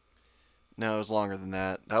 No, it was longer than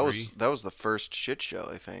that. That was the first shit show,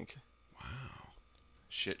 I think. Wow.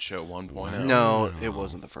 Shit show 1.0. No, it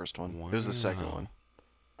wasn't the first one. It was the second Wow. one.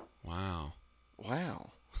 Wow.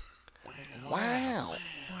 Wow. Wow.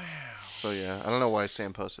 So yeah, I don't know why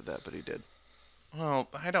Sam posted that, but he did. Well,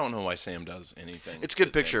 I don't know why Sam does anything. It's a good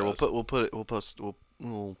that Sam picture. We'll does.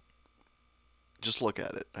 just look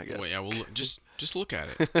at it, I guess. Well, yeah, just look at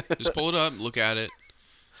it. Just pull it up, look at it.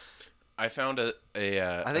 I found a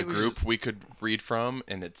think we group we could read from,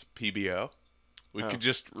 and it's PBO. We Oh. could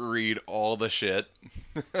just read all the shit.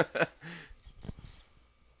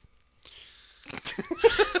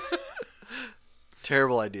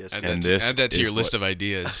 Terrible ideas. Add, And that, to, this add that to is your list what- of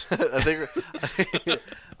ideas.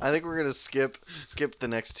 I think we're gonna skip the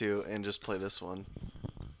next two and just play this one.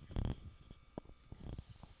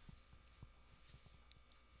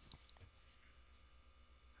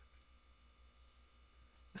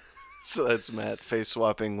 So that's Matt face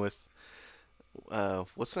swapping with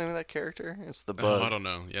what's the name of that character? It's the bug. I don't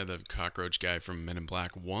know. Yeah, the cockroach guy from Men in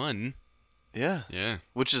Black 1. Yeah, Yeah.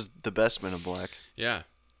 which is the best Men in Black. Yeah.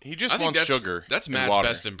 He just I think wants that's sugar. That's and Matt's water.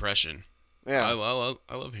 best impression. Yeah, I love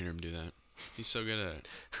hearing him do that. He's so good at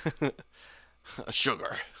it.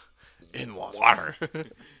 sugar in water.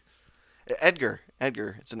 Edgar.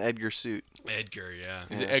 It's an Edgar suit. Edgar, yeah.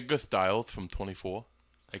 Is it Edgar Styles from 24?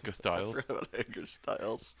 Edgar I Styles. forgot about Edgar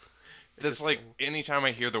Styles. That's like anytime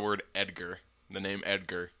I hear the word Edgar, the name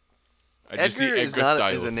Edgar, I just see Edgar is Edgar not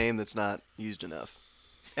Styles. is a name that's not used enough.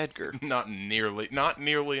 Edgar, Not nearly enough. Not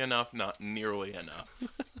nearly enough. not nearly.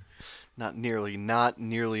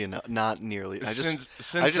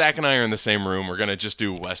 Since I just- Zach and I are in the same room, we're gonna just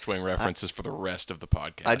do West Wing references for the rest of the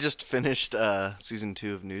podcast. I just finished season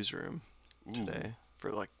 2 of Newsroom today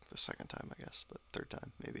for like the second time, I guess, but third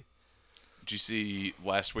time maybe. Did you see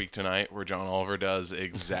last week tonight where John Oliver does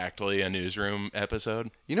exactly a newsroom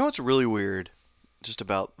episode? You know what's really weird, just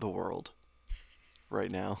about the world, right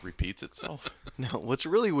now? Repeats itself. No, what's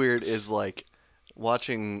really weird is like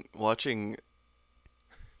watching.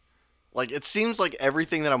 Like it seems like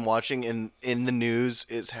everything that I'm watching in the news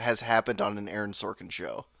has happened on an Aaron Sorkin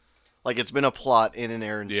show. Like it's been a plot in an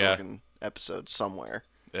Aaron Yeah. Sorkin episode somewhere.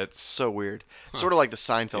 It's So weird. Sort of like the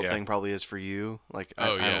Seinfeld Yeah. thing probably is for you. Like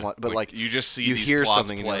Oh, I yeah. don't want, but like you just see you these hear plots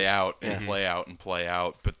something and you're play like, out and yeah. play out and play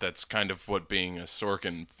out, but that's kind of what being a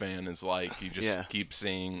Sorkin fan is like. You just Yeah. keep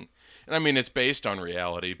seeing, and I mean it's based on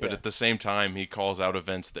reality, but Yeah. at the same time he calls out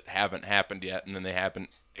events that haven't happened yet, and then they happen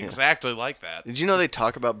exactly like that. Did you know they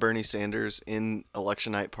talk about Bernie Sanders in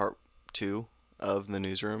Election Night Part 2 of the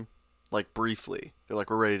Newsroom? Like briefly. They're like,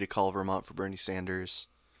 we're ready to call Vermont for Bernie Sanders.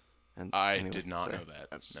 And I anyway, did not so know that.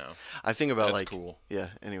 that's- No, I think about That's like cool. Yeah,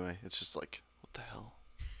 anyway, it's just like what the hell.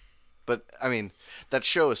 But I mean, that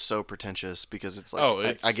show is so pretentious because it's like Oh, I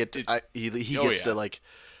it's- get to it's- he oh, gets yeah. to like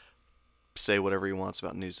say whatever he wants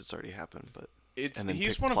about news that's already happened, but it's and then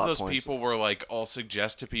he's pick one of plot those points. people where like I'll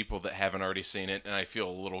suggest to people that haven't already seen it, and I feel a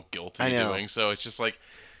little guilty I know. doing so. It's just like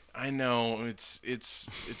I know it's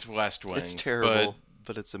West Wing. It's terrible,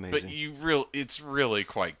 but it's amazing. it's really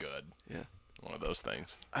quite good. Yeah. One of those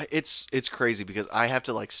things. It's crazy because I have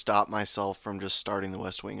to like stop myself from just starting the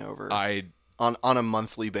West Wing over I on a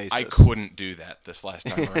monthly basis. I couldn't do that this last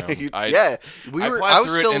time around. Yeah, I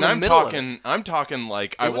was still in the middle of it. I'm talking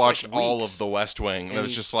like I was, watched like, all weeks. of the West Wing, and it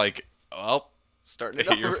was And just like, well, Starting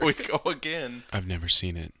it here over. we go again. I've never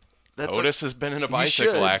seen it. That's Otis has been in a you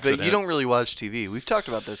bicycle should, accident. but you don't really watch TV. We've talked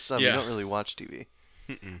about this some. Yeah. You don't really watch TV.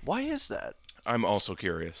 Why is that? I'm also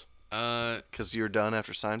curious. Because you're done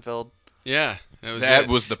after Seinfeld. Yeah, That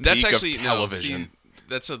was the That's peak of actually, television.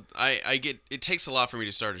 No, see, I get it takes a lot for me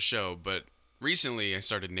to start a show, but recently I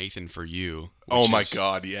started Nathan For You. Oh which my is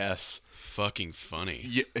God, yes. fucking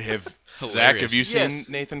funny. Zach, have you seen Yes.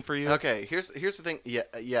 Nathan For You? Okay, here's the thing.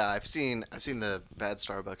 Yeah, I've seen the Bad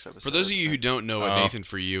Starbucks episode. For those of you who don't know what Oh. Nathan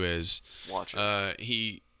For You is, watch it.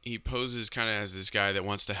 he poses kind of as this guy that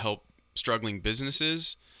wants to help struggling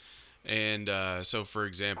businesses. And so, for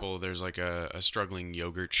example, there's like a struggling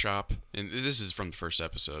yogurt shop, and this is from the first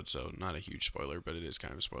episode, so not a huge spoiler, but it is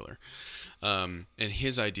kind of a spoiler. And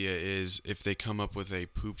his idea is if they come up with a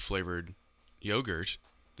poop flavored yogurt,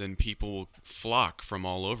 then people will flock from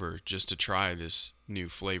all over just to try this new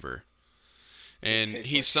flavor. And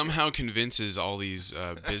he somehow convinces all these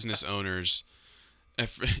business owners.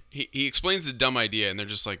 He explains the dumb idea, and they're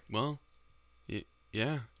just like, "Well,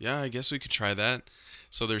 yeah, I guess we could try that."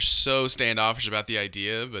 So they're so standoffish about the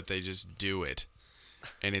idea, but they just do it,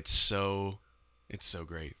 and it's so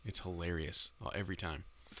great. It's hilarious every time.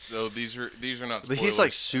 So these are not spoilers. But he's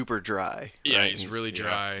like super dry. Yeah, right? he's really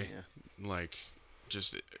dry, yeah. like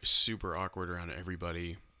just super awkward around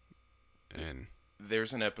everybody, and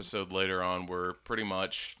There's an episode later on where pretty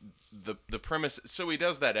much the premise. So he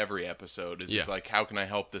does that every episode. Is Yeah. he's like, how can I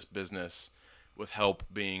help this business? With help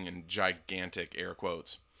being in gigantic air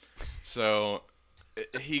quotes. So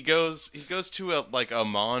he goes to a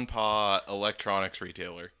ma and pa electronics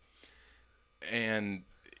retailer, and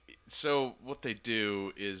so what they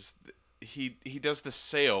do is he does the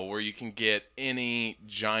sale where you can get any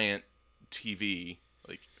giant TV,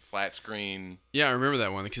 like flat screen yeah, I remember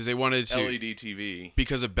that one because they wanted to LED TV.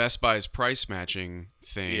 because of Best Buy's price matching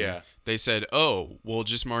thing. Yeah. They said, "Oh, we'll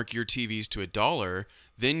just mark your TVs to $1.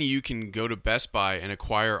 Then you can go to Best Buy and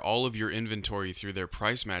acquire all of your inventory through their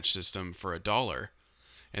price match system for $1,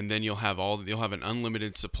 and then you'll have an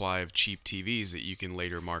unlimited supply of cheap TVs that you can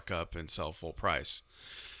later mark up and sell full price."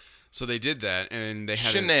 So they did that, and they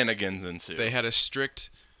had Shenanigans ensue. they had a strict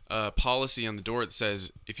policy on the door that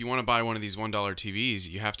says if you want to buy one of these $1 TVs,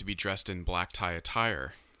 you have to be dressed in black tie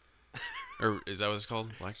attire. Or is that what it's called?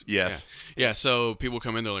 Black? Yes. Yeah. So people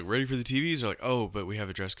come in, they're like, ready for the TVs? They're like, oh, but we have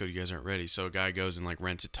a dress code. You guys aren't ready. So a guy goes and like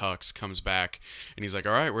rents a tux, comes back, and he's like,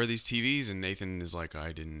 all right, where are these TVs? And Nathan is like,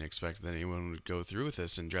 I didn't expect that anyone would go through with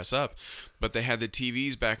this and dress up. But they had the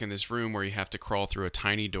TVs back in this room where you have to crawl through a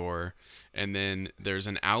tiny door, and then there's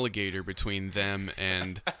an alligator between them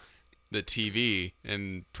and the TV,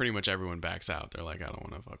 and pretty much everyone backs out. They're like, I don't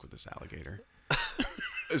want to fuck with this alligator.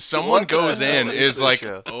 Someone What the goes hell in, is is this like,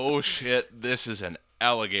 show? oh shit, this is an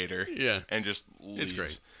alligator. Yeah. And just leaves. It's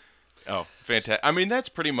great. Oh, fantastic. I mean, that's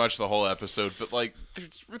pretty much the whole episode, but like,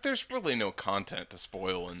 there's really no content to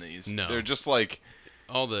spoil in these. No. They're just like,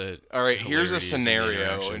 All the all right, here's a hilarities and the scenario,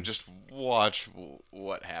 and interactions. just watch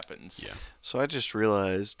what happens. Yeah. So I just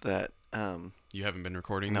realized that. You haven't been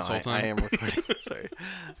recording No, this whole I time? am recording. Sorry,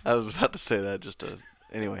 I was about to say that just to.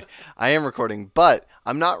 Anyway, I am recording, but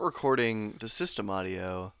I'm not recording the system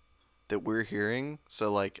audio that we're hearing.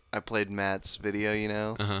 So like, I played Matt's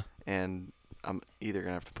video, Uh-huh. and I'm either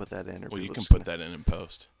gonna have to put that in or Well, you people can just put gonna- that in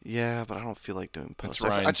post. Yeah, but I don't feel like doing post.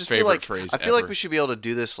 That's I Ryan's just favorite feel like phrase I feel like ever. we should be able to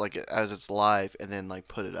do this like as it's live, and then like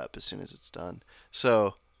put it up as soon as it's done.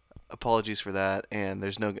 So apologies for that. And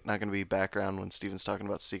there's not going to be background when Steven's talking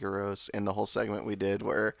about Sigaros and the whole segment we did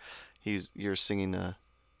where you're singing the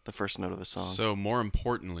first note of a song. So more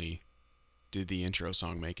importantly, did the intro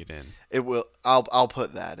song make it in? It will. I'll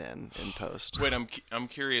put that in post. Wait, I'm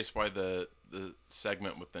curious why the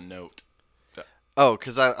segment with the note. Oh,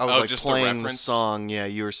 because I was Oh, like just the playing the reference? song. Yeah,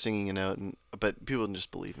 you were singing a note, but people didn't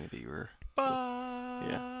just believe me that you were.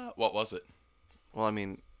 Yeah. What was it? Well, I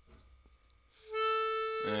mean,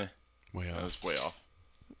 Way That off. was way off.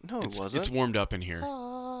 no, it wasn't. It's warmed up in here.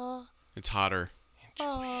 It's hotter.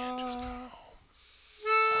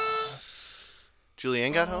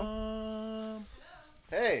 Julianne got home.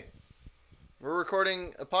 Hey, we're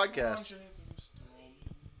recording a podcast.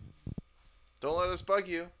 Don't let us bug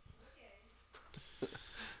you.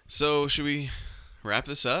 So should we wrap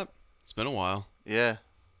this up? It's been a while. Yeah,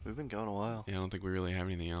 we've been going a while. Yeah, I don't think we really have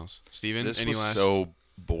anything else. Steven, This any was last? so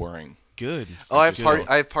boring. Good. Oh, I have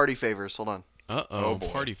Good. party favors. Hold on. Uh Oh, oh. boy.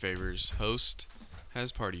 Party favors. Host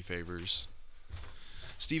has party favors.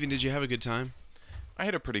 Steven, did you have a good time? I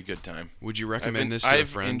had a pretty good time. Would you recommend this to a I've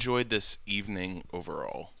friend? enjoyed this evening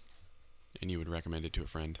overall. And you would recommend it to a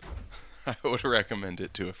friend. I would recommend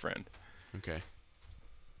it to a friend. Okay.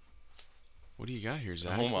 What do you got here,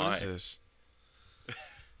 Zach? Oh, What is my. this?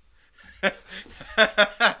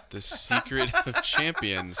 The Secret of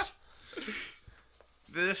Champions.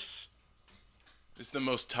 This is the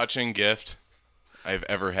most touching gift I've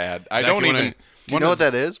ever had. I Zach, don't you wanna- even. Do you know what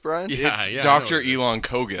that is, Brian? Yeah, It's I know Dr. what it is. Elon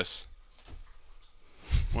Kogas.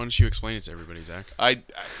 Why don't you explain it to everybody, Zach?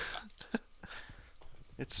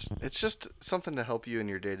 It's just something to help you in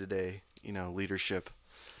your day-to-day, leadership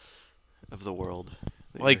of the world.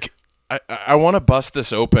 Like, I want to bust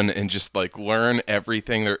this open and just like learn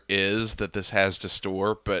everything there is that this has to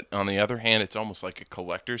store, but on the other hand, it's almost like a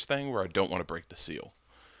collector's thing where I don't want to break the seal.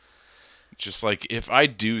 Just like if I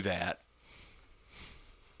do that,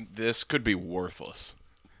 this could be worthless.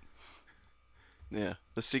 Yeah,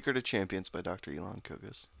 The Secret of Champions by Dr. Elon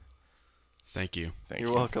Kogas. Thank you. Thank You're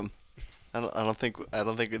you. welcome. I don't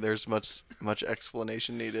think there's much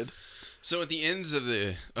explanation needed. So at the ends of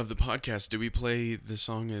the podcast, do we play the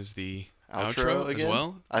song as the Outro as again?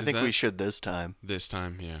 well? I Is think we that- should this time. This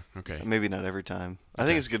time, yeah. Okay. Maybe not every time. I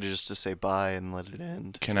think it's good just to say bye and let it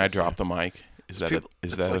end. Can I drop the mic? Is that People-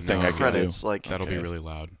 is it's that like a thing the I can credits, do? like That'll be Okay. really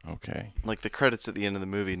loud. Okay. the credits at the end of the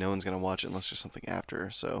movie. No one's gonna watch it unless there's something after.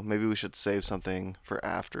 So maybe we should save something for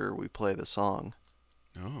after we play the song.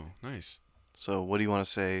 Oh, nice. So what do you want to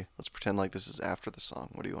say? Let's pretend like this is after the song.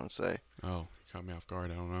 What do you want to say? Oh, you caught me off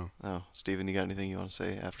guard. I don't know. Oh, Steven, you got anything you want to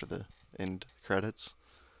say after the end credits?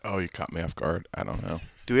 Oh, you caught me off guard. I don't know.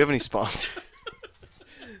 Do we have any sponsors?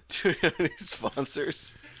 Do we have any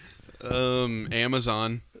sponsors?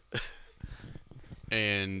 Amazon.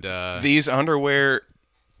 And These underwear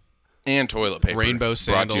and toilet paper. Rainbow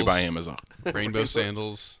Brought to you sandals. by Amazon. rainbow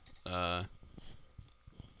sandals.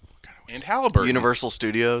 And Halliburton. Universal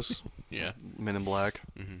Studios, Yeah. Men in Black,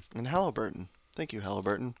 and Halliburton. Thank you,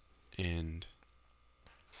 Halliburton. And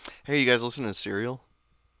Hey, you guys listen to Serial?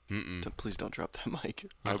 mm-mm. Please don't drop that mic.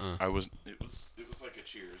 I was. It was like a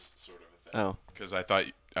Cheers sort of a thing. Oh, Because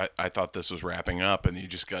I thought this was wrapping up, and you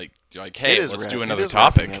just you're like, hey, it is let's wrap- do it another is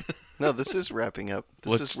wrapping topic. up. No, this is wrapping up.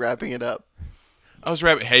 This Let's- is wrapping it up. I was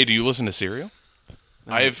wrapping. Hey, do you listen to Serial?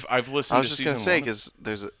 No. I've listened. I was to just gonna season say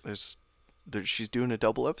one. because she's doing a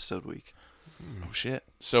double episode week. Oh shit!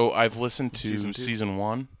 So I've listened to Season two. season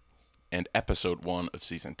 1 and episode 1 of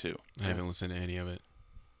season 2. I haven't listened to any of it.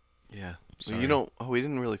 Yeah. So Sorry. you don't. Oh, we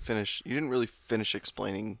didn't really finish. You didn't really finish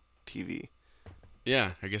explaining TV.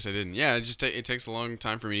 Yeah, I guess I didn't. Yeah, it takes a long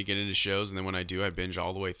time for me to get into shows, and then when I do, I binge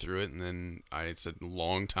all the way through it, and then it's a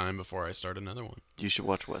long time before I start another one. You should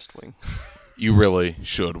watch West Wing. You really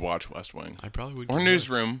should watch West Wing I probably would. or give it a-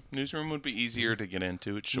 Newsroom. Newsroom would be easier to get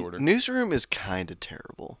into. It's shorter, Newsroom is kind of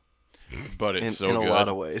terrible but in, it's so in good. a lot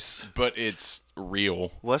of ways. But it's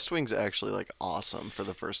real. West Wing's actually like awesome for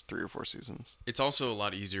the first 3 or 4 seasons. It's also a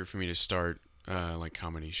lot easier for me to start like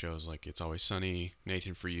comedy shows, like It's Always Sunny,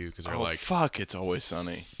 Nathan For You, because they're Oh like fuck! It's always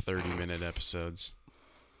sunny. 30-minute episodes.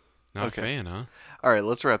 Not Okay. a fan, huh? All right,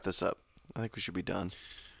 let's wrap this up. I think we should be done.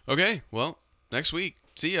 Okay, well, next week.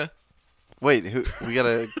 See ya. Wait, we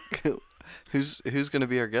gotta. who's gonna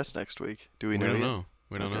be our guest next week? Do we We know? don't yet? know.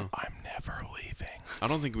 We don't Okay. know. I'm never leaving. I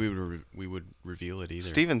don't think we would reveal it either.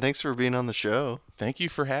 Steven, thanks for being on the show. Thank you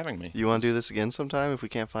for having me. You want to do this again sometime if we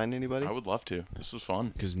can't find anybody? I would love to. This was fun.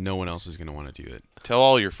 Because no one else is going to want to do it. Tell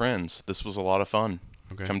all your friends. This was a lot of fun.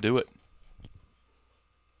 Okay. Come do it.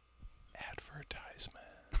 Advertisement.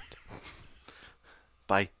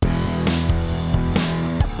 Bye.